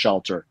women's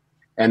shelter,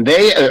 and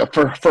they,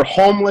 for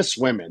homeless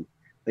women,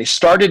 they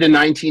started in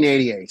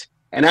 1988.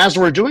 And as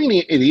we're doing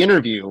the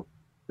interview,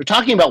 we're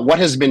talking about what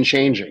has been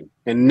changing.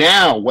 And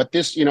now what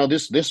this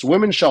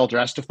women's shelter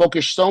has to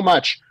focus so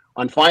much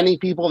on finding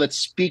people that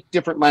speak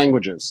different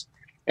languages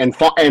and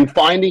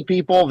finding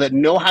people that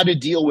know how to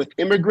deal with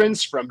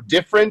immigrants from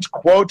different,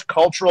 quote,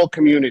 cultural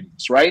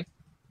communities, right?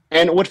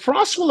 And what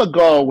François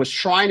Legault was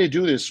trying to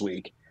do this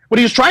week, what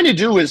he was trying to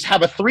do is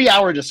have a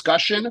 3-hour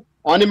discussion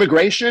on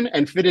immigration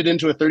and fit it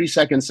into a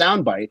 30-second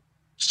soundbite.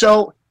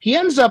 So he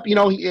ends up,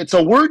 it's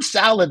a word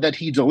salad that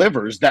he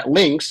delivers that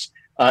links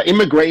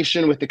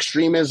immigration with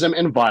extremism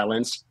and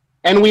violence.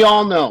 And we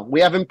all know, we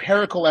have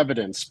empirical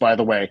evidence, by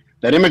the way,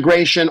 that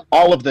immigration,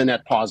 all of the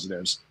net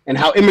positives, and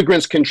how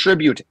immigrants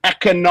contribute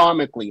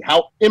economically,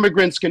 how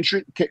immigrants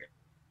contribute,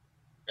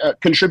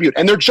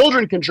 and their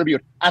children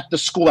contribute at the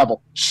school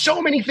level.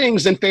 So many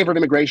things in favor of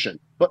immigration.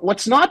 But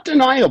what's not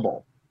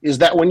deniable is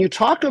that when you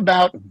talk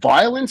about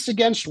violence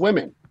against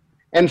women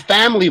and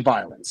family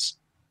violence,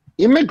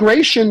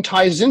 immigration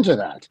ties into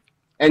that.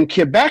 And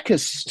Quebec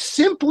has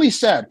simply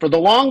said for the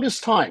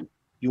longest time,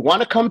 you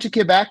want to come to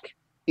Quebec,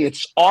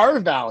 it's our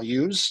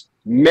values.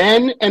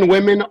 Men and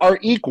women are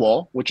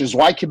equal, which is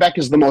why Quebec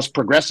is the most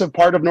progressive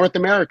part of North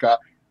America,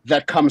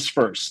 that comes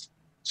first.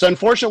 So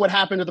unfortunately what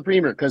happened to the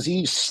premier, because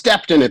he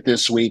stepped in it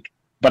this week,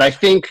 but I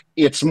think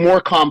it's more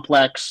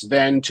complex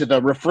than to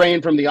the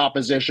refrain from the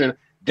opposition.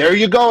 There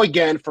you go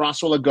again,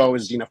 François Legault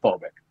is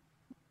xenophobic.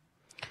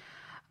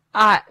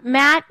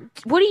 Matt,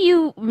 what do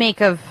you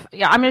make of,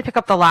 I'm going to pick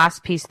up the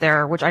last piece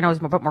there, which I know is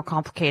a bit more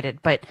complicated,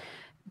 but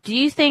do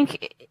you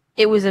think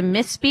it was a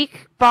misspeak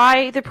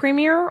by the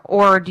premier,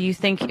 or do you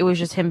think it was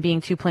just him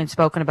being too plain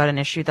spoken about an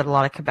issue that a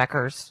lot of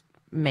Quebecers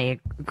may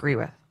agree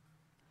with?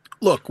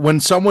 Look, when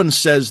someone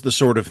says the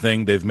sort of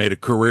thing they've made a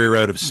career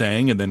out of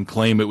saying and then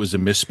claim it was a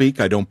misspeak,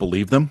 I don't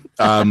believe them.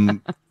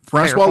 François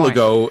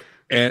Legault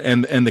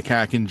and the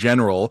CAQ in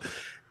general,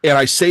 and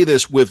I say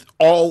this with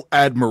all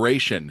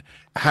admiration,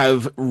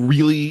 have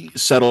really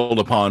settled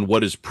upon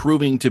what is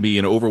proving to be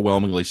an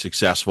overwhelmingly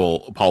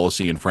successful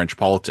policy in French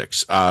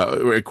politics,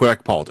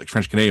 Quebec politics,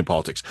 French Canadian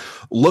politics.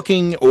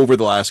 Looking over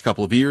the last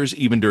couple of years,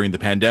 even during the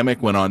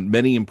pandemic, when on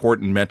many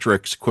important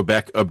metrics,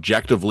 Quebec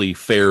objectively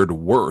fared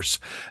worse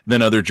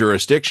than other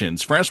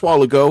jurisdictions.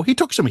 François Legault, he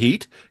took some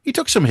heat, he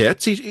took some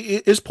hits,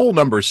 his poll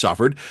numbers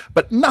suffered,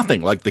 but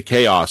nothing like the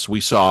chaos we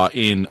saw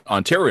in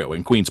Ontario,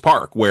 in Queen's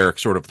Park, where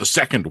sort of the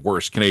second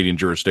worst Canadian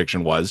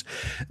jurisdiction was.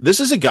 This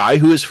is a guy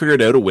who has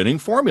figured out a winning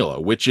formula,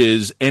 which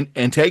is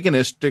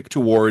antagonistic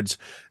towards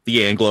the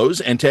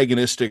Anglos,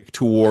 antagonistic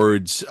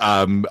towards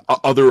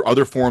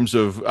other forms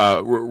of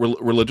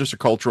religious or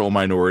cultural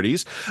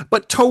minorities,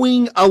 but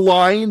towing a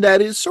line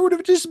that is sort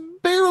of just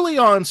barely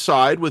on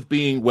side with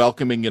being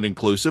welcoming and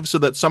inclusive so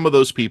that some of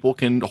those people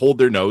can hold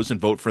their nose and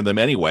vote for them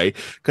anyway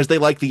because they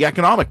like the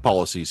economic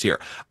policies here.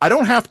 I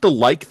don't have to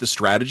like the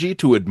strategy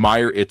to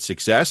admire its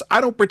success.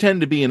 I don't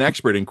pretend to be an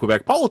expert in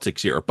Quebec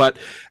politics here, but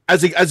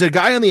as a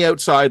guy on the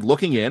outside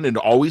looking in and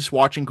always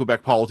watching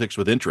Quebec politics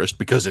with interest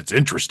because it's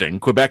interesting,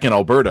 Quebec and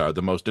Alberta are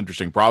the most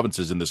interesting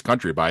provinces in this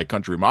country by a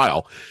country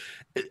mile.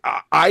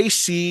 I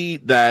see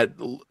that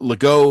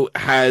Legault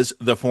has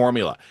the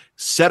formula.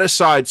 Set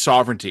aside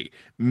sovereignty,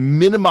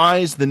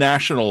 minimize the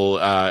national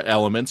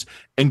elements,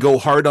 and go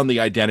hard on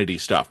the identity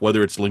stuff,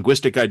 whether it's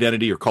linguistic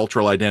identity or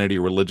cultural identity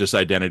or religious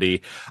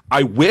identity.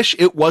 I wish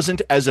it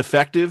wasn't as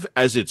effective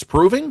as it's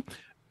proving,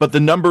 but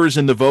the numbers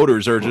and the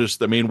voters are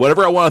just, I mean,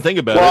 whatever I want to think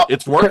about it,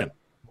 it's working.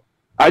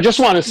 I just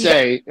want to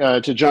say,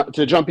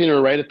 to jump in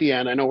right at the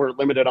end, I know we're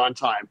limited on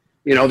time.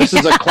 You know, this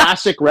is a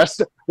classic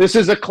rest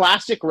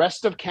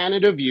of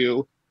Canada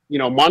view. You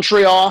know,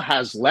 Montreal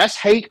has less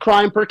hate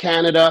crime per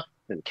Canada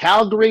than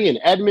Calgary and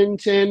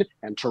Edmonton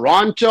and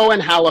Toronto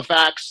and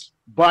Halifax,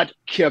 but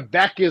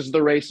Quebec is the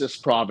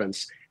racist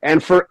province.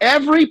 And for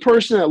every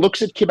person that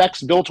looks at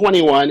Quebec's Bill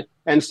 21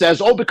 and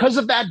says, oh, because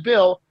of that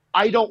bill,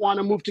 I don't want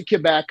to move to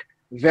Quebec,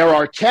 there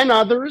are 10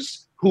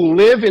 others who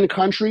live in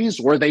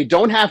countries where they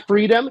don't have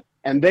freedom,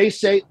 and they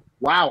say,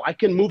 wow, I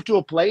can move to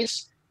a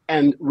place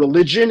and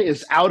religion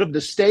is out of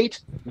the state.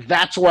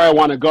 That's where I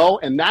want to go.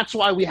 And that's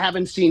why we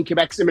haven't seen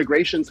Quebec's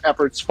immigration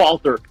efforts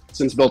falter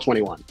since Bill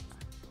 21.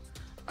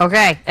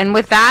 Okay. And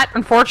with that,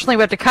 unfortunately,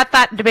 we have to cut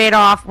that debate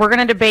off. We're going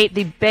to debate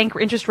the bank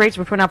interest rates,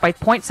 which went up by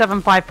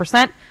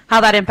 0.75%,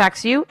 how that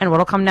impacts you, and what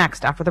will come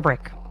next after the break.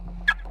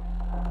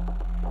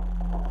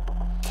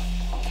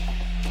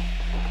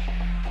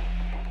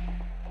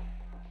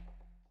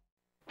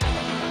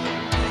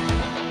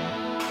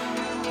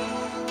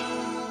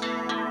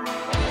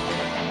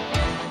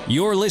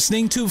 You're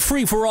listening to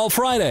Free for All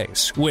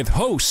Fridays with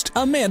host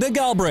Amanda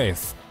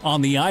Galbraith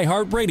on the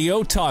iHeart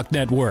Radio Talk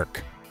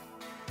Network.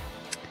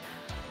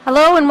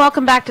 Hello and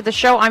welcome back to the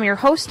show. I'm your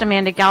host,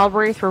 Amanda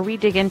Galbraith, where we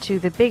dig into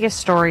the biggest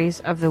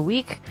stories of the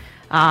week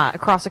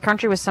across the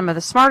country with some of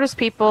the smartest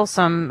people,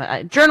 some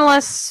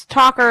journalists,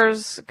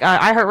 talkers,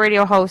 iHeart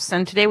Radio hosts,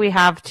 and today we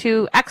have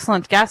two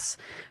excellent guests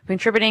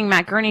contributing: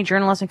 Matt Gurney,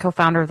 journalist and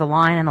co-founder of The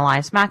Line, and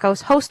Elias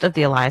Makos, host of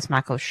the Elias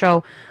Makos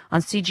Show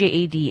on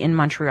CJAD in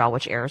Montreal,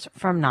 which airs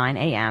from 9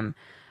 a.m.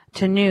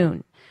 to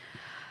noon.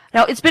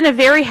 Now, it's been a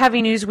very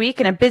heavy news week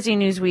and a busy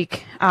news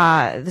week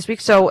this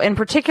week. So, in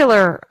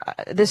particular,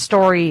 this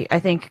story, I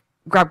think,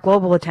 grabbed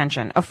global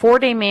attention. A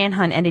 4-day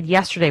manhunt ended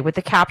yesterday with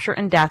the capture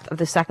and death of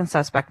the second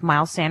suspect,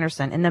 Miles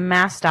Sanderson, in the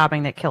mass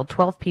stabbing that killed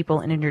 12 people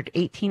and injured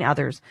 18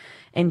 others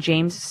in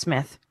James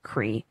Smith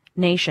Cree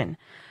Nation.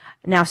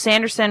 Now,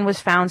 Sanderson was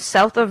found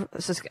south of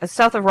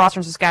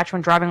Rosthern,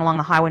 Saskatchewan, driving along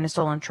the highway in a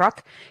stolen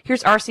truck.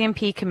 Here's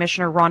RCMP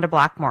Commissioner Rhonda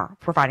Blackmore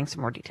providing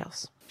some more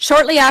details.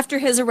 Shortly after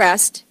his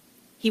arrest,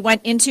 he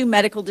went into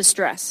medical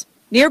distress.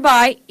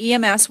 Nearby,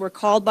 EMS were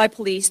called by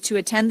police to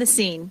attend the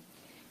scene,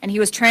 and he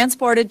was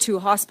transported to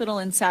a hospital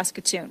in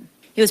Saskatoon.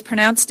 He was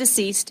pronounced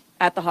deceased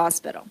at the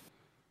hospital.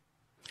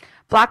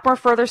 Blackmore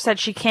further said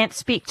she can't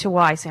speak to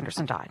why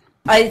Sanderson died.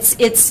 It's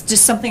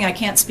just something I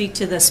can't speak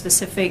to the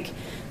specific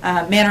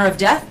manner of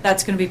death.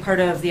 That's going to be part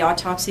of the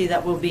autopsy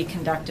that will be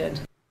conducted.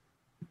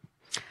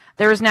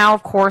 There is now,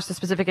 of course, a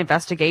specific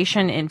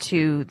investigation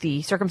into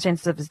the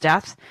circumstances of his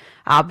death.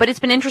 But it's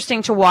been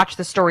interesting to watch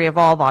the story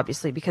evolve,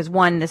 obviously, because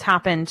one, this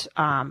happened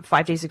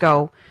 5 days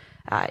ago.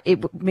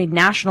 It made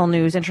national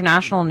news,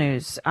 international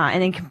news,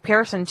 and in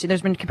comparison to,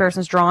 there's been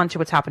comparisons drawn to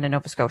what's happened in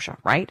Nova Scotia,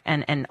 right?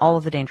 And all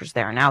of the dangers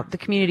there. Now, the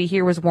community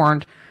here was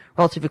warned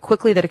relatively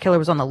quickly that a killer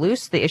was on the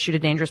loose. They issued a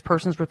dangerous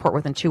persons report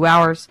within 2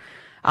 hours.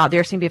 The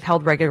RCMP have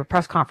held regular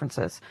press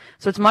conferences.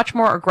 So it's much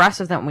more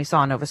aggressive than what we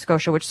saw in Nova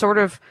Scotia, which sort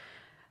of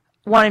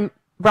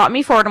brought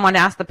me forward and wanted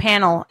to ask the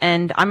panel,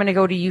 and I'm going to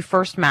go to you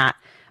first, Matt.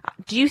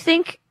 Do you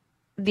think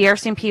the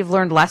RCMP have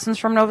learned lessons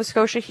from Nova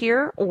Scotia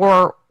here,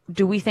 or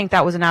do we think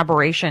that was an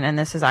aberration and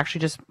this is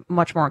actually just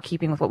much more in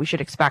keeping with what we should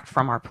expect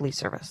from our police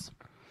service?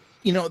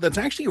 You know, that's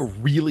actually a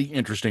really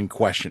interesting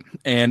question,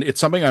 and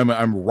it's something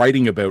I'm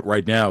writing about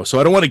right now,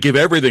 so I don't want to give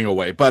everything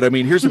away, but I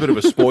mean, here's a bit of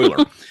a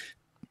spoiler.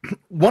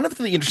 One of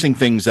the interesting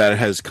things that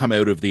has come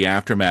out of the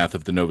aftermath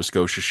of the Nova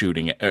Scotia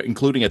shooting,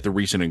 including at the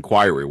recent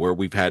inquiry, where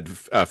we've had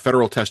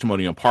federal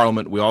testimony on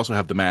Parliament, we also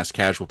have the Mass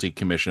Casualty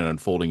Commission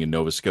unfolding in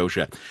Nova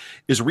Scotia,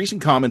 is recent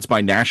comments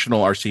by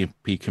National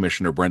RCMP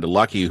Commissioner Brenda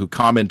Lucki, who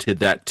commented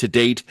that to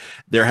date,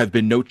 there have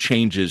been no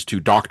changes to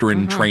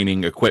doctrine,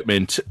 training,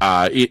 equipment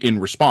in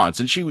response.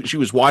 And she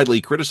was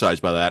widely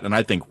criticized by that, and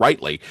I think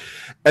rightly.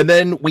 And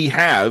then we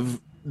have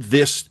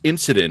this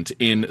incident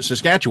in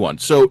Saskatchewan.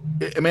 So,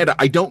 Amanda,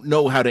 I don't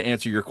know how to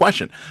answer your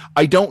question.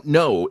 I don't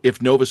know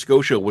if Nova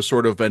Scotia was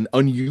sort of an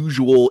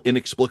unusual,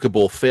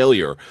 inexplicable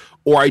failure,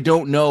 or I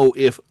don't know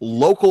if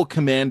local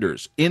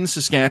commanders in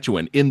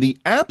Saskatchewan, in the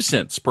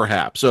absence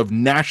perhaps of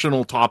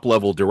national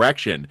top-level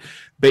direction,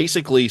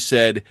 basically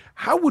said,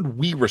 how would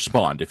we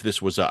respond if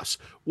this was us?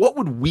 What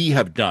would we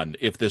have done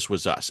if this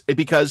was us?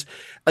 Because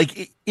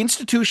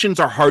institutions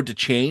are hard to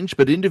change,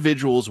 but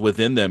individuals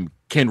within them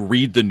can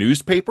read the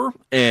newspaper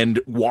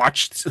and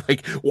watch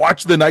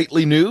the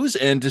nightly news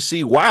and to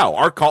see, wow,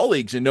 our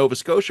colleagues in Nova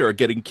Scotia are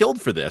getting killed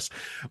for this.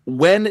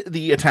 When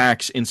the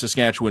attacks in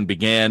Saskatchewan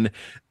began,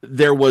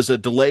 there was a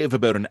delay of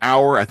about an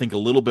hour, I think a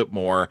little bit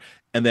more,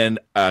 and then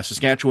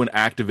Saskatchewan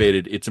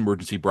activated its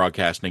emergency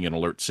broadcasting and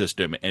alert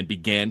system and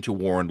began to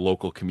warn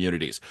local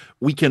communities.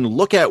 We can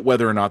look at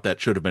whether or not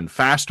that should have been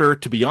faster.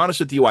 To be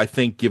honest with you, I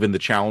think given the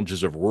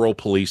challenges of rural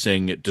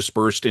policing,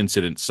 dispersed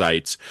incident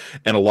sites,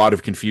 and a lot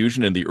of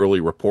confusion in the early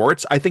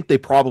reports, I think they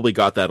probably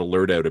got that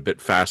alert out a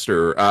bit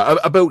faster,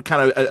 about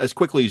kind of as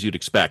quickly as you'd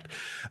expect.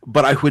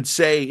 But I would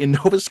say in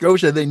Nova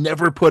Scotia, they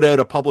never put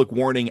out a public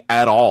warning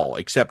at all,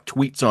 except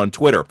tweets on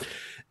Twitter.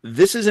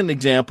 This is an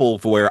example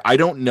of where I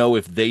don't know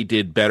if they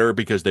did better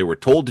because they were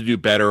told to do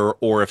better,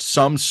 or if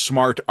some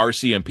smart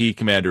RCMP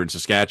commander in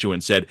Saskatchewan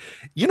said,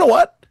 you know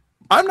what?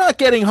 I'm not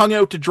getting hung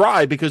out to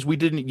dry because we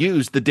didn't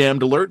use the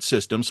damned alert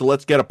system, so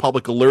let's get a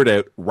public alert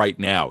out right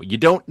now. You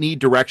don't need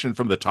direction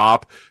from the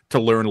top to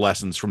learn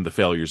lessons from the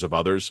failures of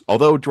others,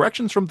 although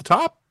directions from the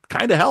top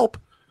kind of help.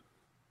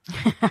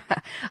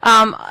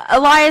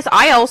 Elias,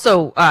 I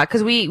also,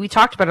 because we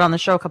talked about it on the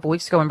show a couple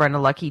weeks ago when Brenda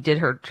Luckie did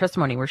her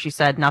testimony where she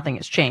said nothing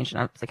has changed. And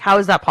I was like, how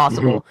is that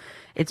possible? Mm-hmm.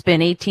 It's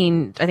been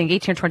 18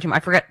 or 20, I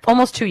forget,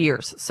 almost 2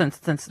 years since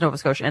the Nova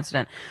Scotia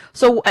incident.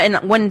 So, and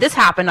when this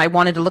happened, I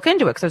wanted to look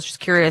into it because I was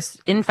just curious,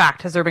 in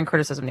fact, has there been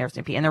criticism of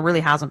the RCMP? And there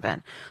really hasn't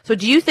been. So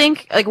do you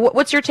think,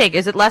 what's your take?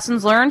 Is it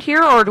lessons learned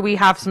here, or do we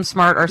have some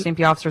smart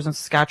RCMP officers in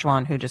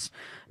Saskatchewan who just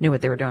knew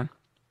what they were doing?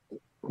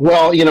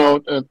 Well,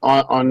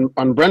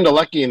 on Brenda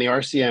Luckie and the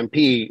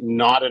RCMP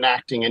not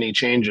enacting any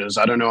changes,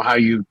 I don't know how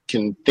you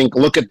can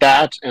look at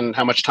that and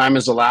how much time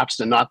has elapsed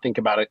and not think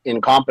about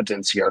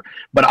incompetence here.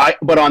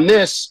 But on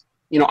this,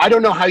 I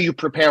don't know how you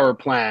prepare a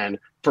plan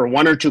for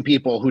one or two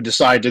people who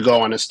decide to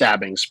go on a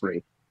stabbing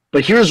spree.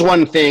 But here's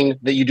one thing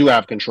that you do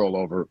have control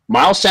over.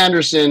 Miles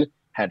Sanderson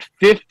had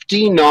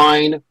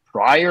 59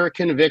 prior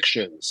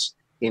convictions,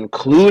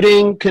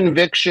 including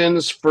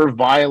convictions for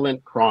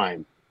violent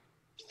crime.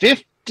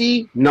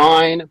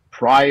 59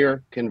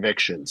 prior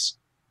convictions.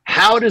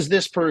 How does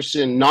this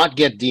person not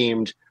get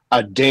deemed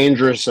a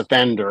dangerous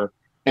offender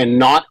and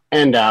not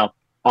end up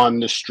on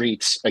the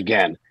streets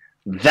again?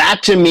 That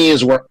to me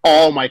is where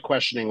all my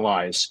questioning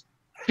lies.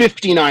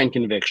 59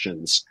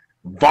 convictions,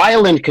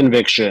 violent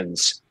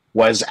convictions,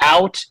 was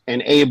out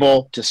and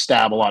able to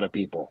stab a lot of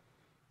people.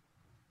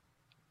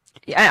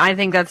 Yeah, I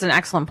think that's an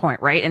excellent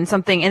point, right? And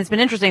it's been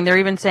interesting. They're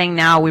even saying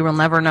now we may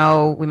never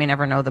know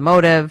the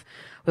motive.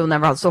 We'll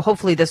never. So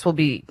hopefully this will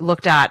be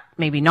looked at,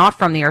 maybe not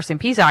from the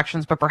RCMP's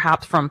actions, but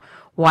perhaps from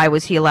why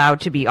was he allowed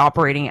to be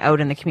operating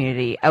out in the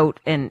community, out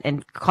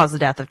and cause the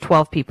death of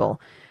 12 people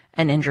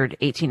and injured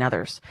 18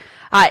 others.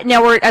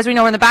 Now as we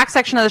know, we're in the back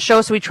section of the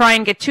show, so we try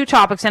and get two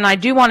topics, and I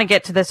do want to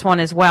get to this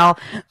one as well.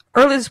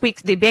 Earlier this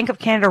week, the Bank of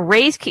Canada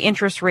raised key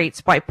interest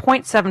rates by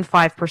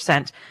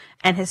 0.75%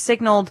 and has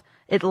signaled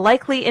it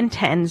likely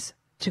intends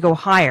to go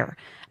higher.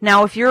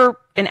 Now, if you're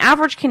an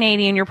average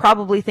Canadian, you're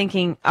probably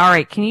thinking, all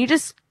right, can you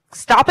just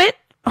stop it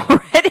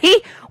already?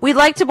 We'd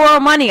like to borrow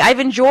money.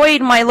 I've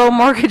enjoyed my low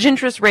mortgage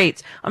interest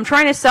rates. I'm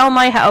trying to sell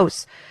my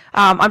house.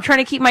 I'm trying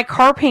to keep my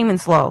car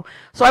payments low.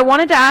 So I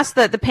wanted to ask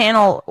the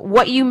panel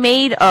what you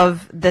made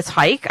of this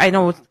hike. I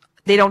know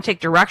they don't take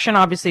direction,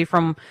 obviously,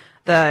 from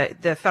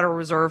the Federal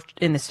Reserve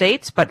in the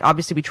States, but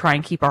obviously we try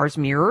and keep ours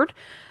mirrored.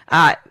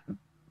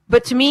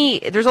 But to me,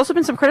 there's also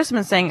been some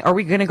criticism saying, are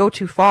we going to go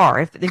too far?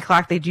 If in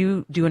fact they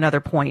do another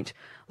point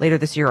later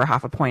this year, or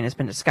half a point has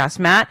been discussed.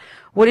 Matt,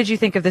 what did you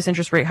think of this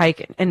interest rate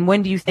hike? And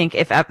when do you think,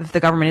 if the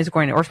government is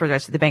going to, or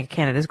the Bank of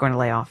Canada is going to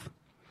lay off?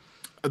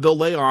 They'll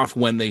lay off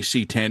when they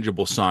see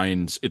tangible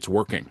signs it's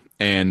working.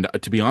 And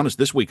to be honest,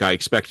 this week I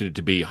expected it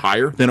to be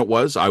higher than it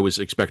was. I was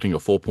expecting a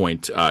full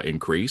point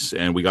increase,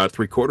 and we got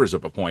 0.75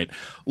 of a point.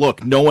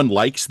 Look, no one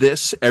likes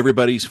this.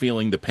 Everybody's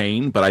feeling the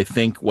pain, but I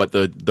think what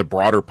the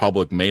broader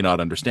public may not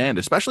understand,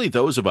 especially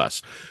those of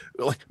us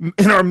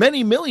in our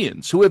many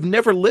millions who have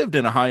never lived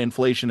in a high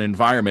inflation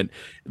environment,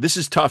 this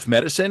is tough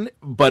medicine,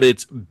 but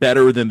it's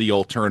better than the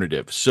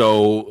alternative.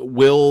 So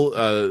will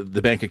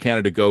the Bank of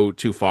Canada go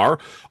too far?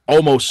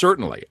 Almost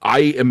certainly. I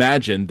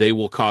imagine they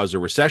will cause a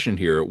recession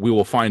here. We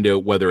will find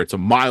out whether it's a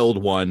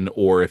mild one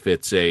or if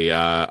it's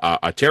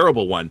a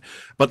terrible one.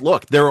 But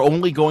look, they're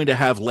only going to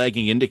have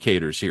lagging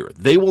indicators here.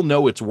 They will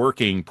know it's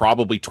working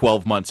probably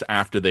 12 months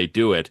after they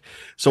do it.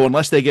 So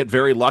unless they get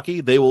very lucky,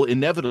 they will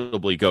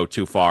inevitably go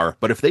too far.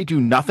 But if they do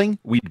nothing,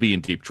 we'd be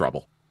in deep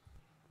trouble.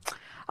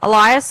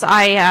 Elias,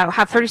 I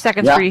have 30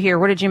 seconds for you here.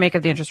 What did you make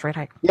of the interest rate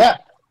hike? Yeah.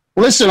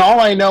 Listen, all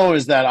I know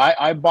is that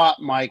I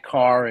bought my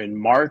car in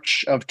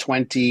March of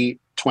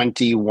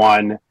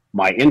 2021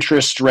 My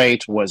interest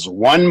rate was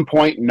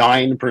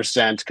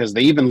 1.9% because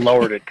they even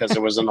lowered it because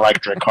it was an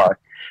electric car.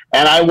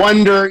 And I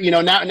wonder,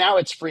 now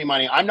it's free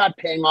money. I'm not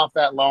paying off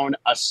that loan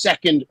a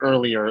second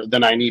earlier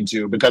than I need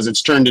to because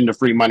it's turned into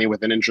free money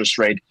with an interest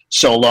rate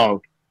so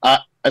low.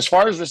 As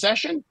far as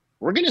recession,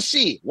 we're going to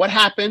see what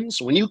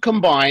happens when you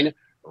combine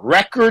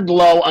record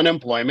low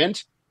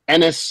unemployment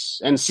and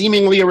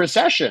seemingly a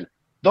recession.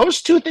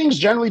 Those two things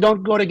generally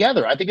don't go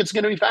together. I think it's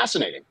going to be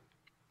fascinating.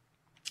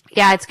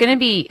 Yeah, it's gonna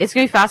be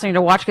fascinating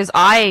to watch because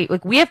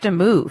we have to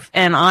move,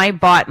 and I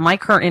bought my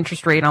current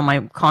interest rate on my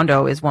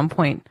condo is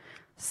 1.7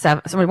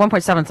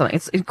 something.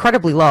 It's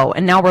incredibly low,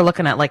 and now we're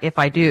looking at if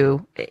I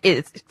do,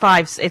 it's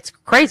 5. It's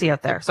crazy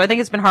out there. So I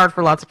think it's been hard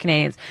for lots of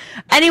Canadians.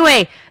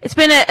 Anyway, it's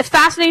been a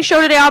fascinating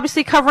show today.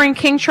 Obviously covering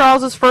King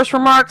Charles's first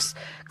remarks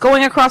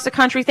going across the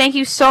country. Thank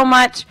you so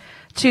much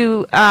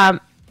to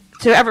Matt,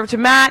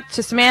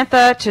 to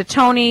Samantha, to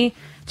Tony,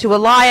 to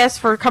Elias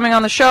for coming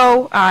on the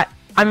show.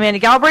 I'm Amanda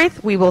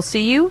Galbraith. We will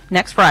see you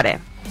next Friday.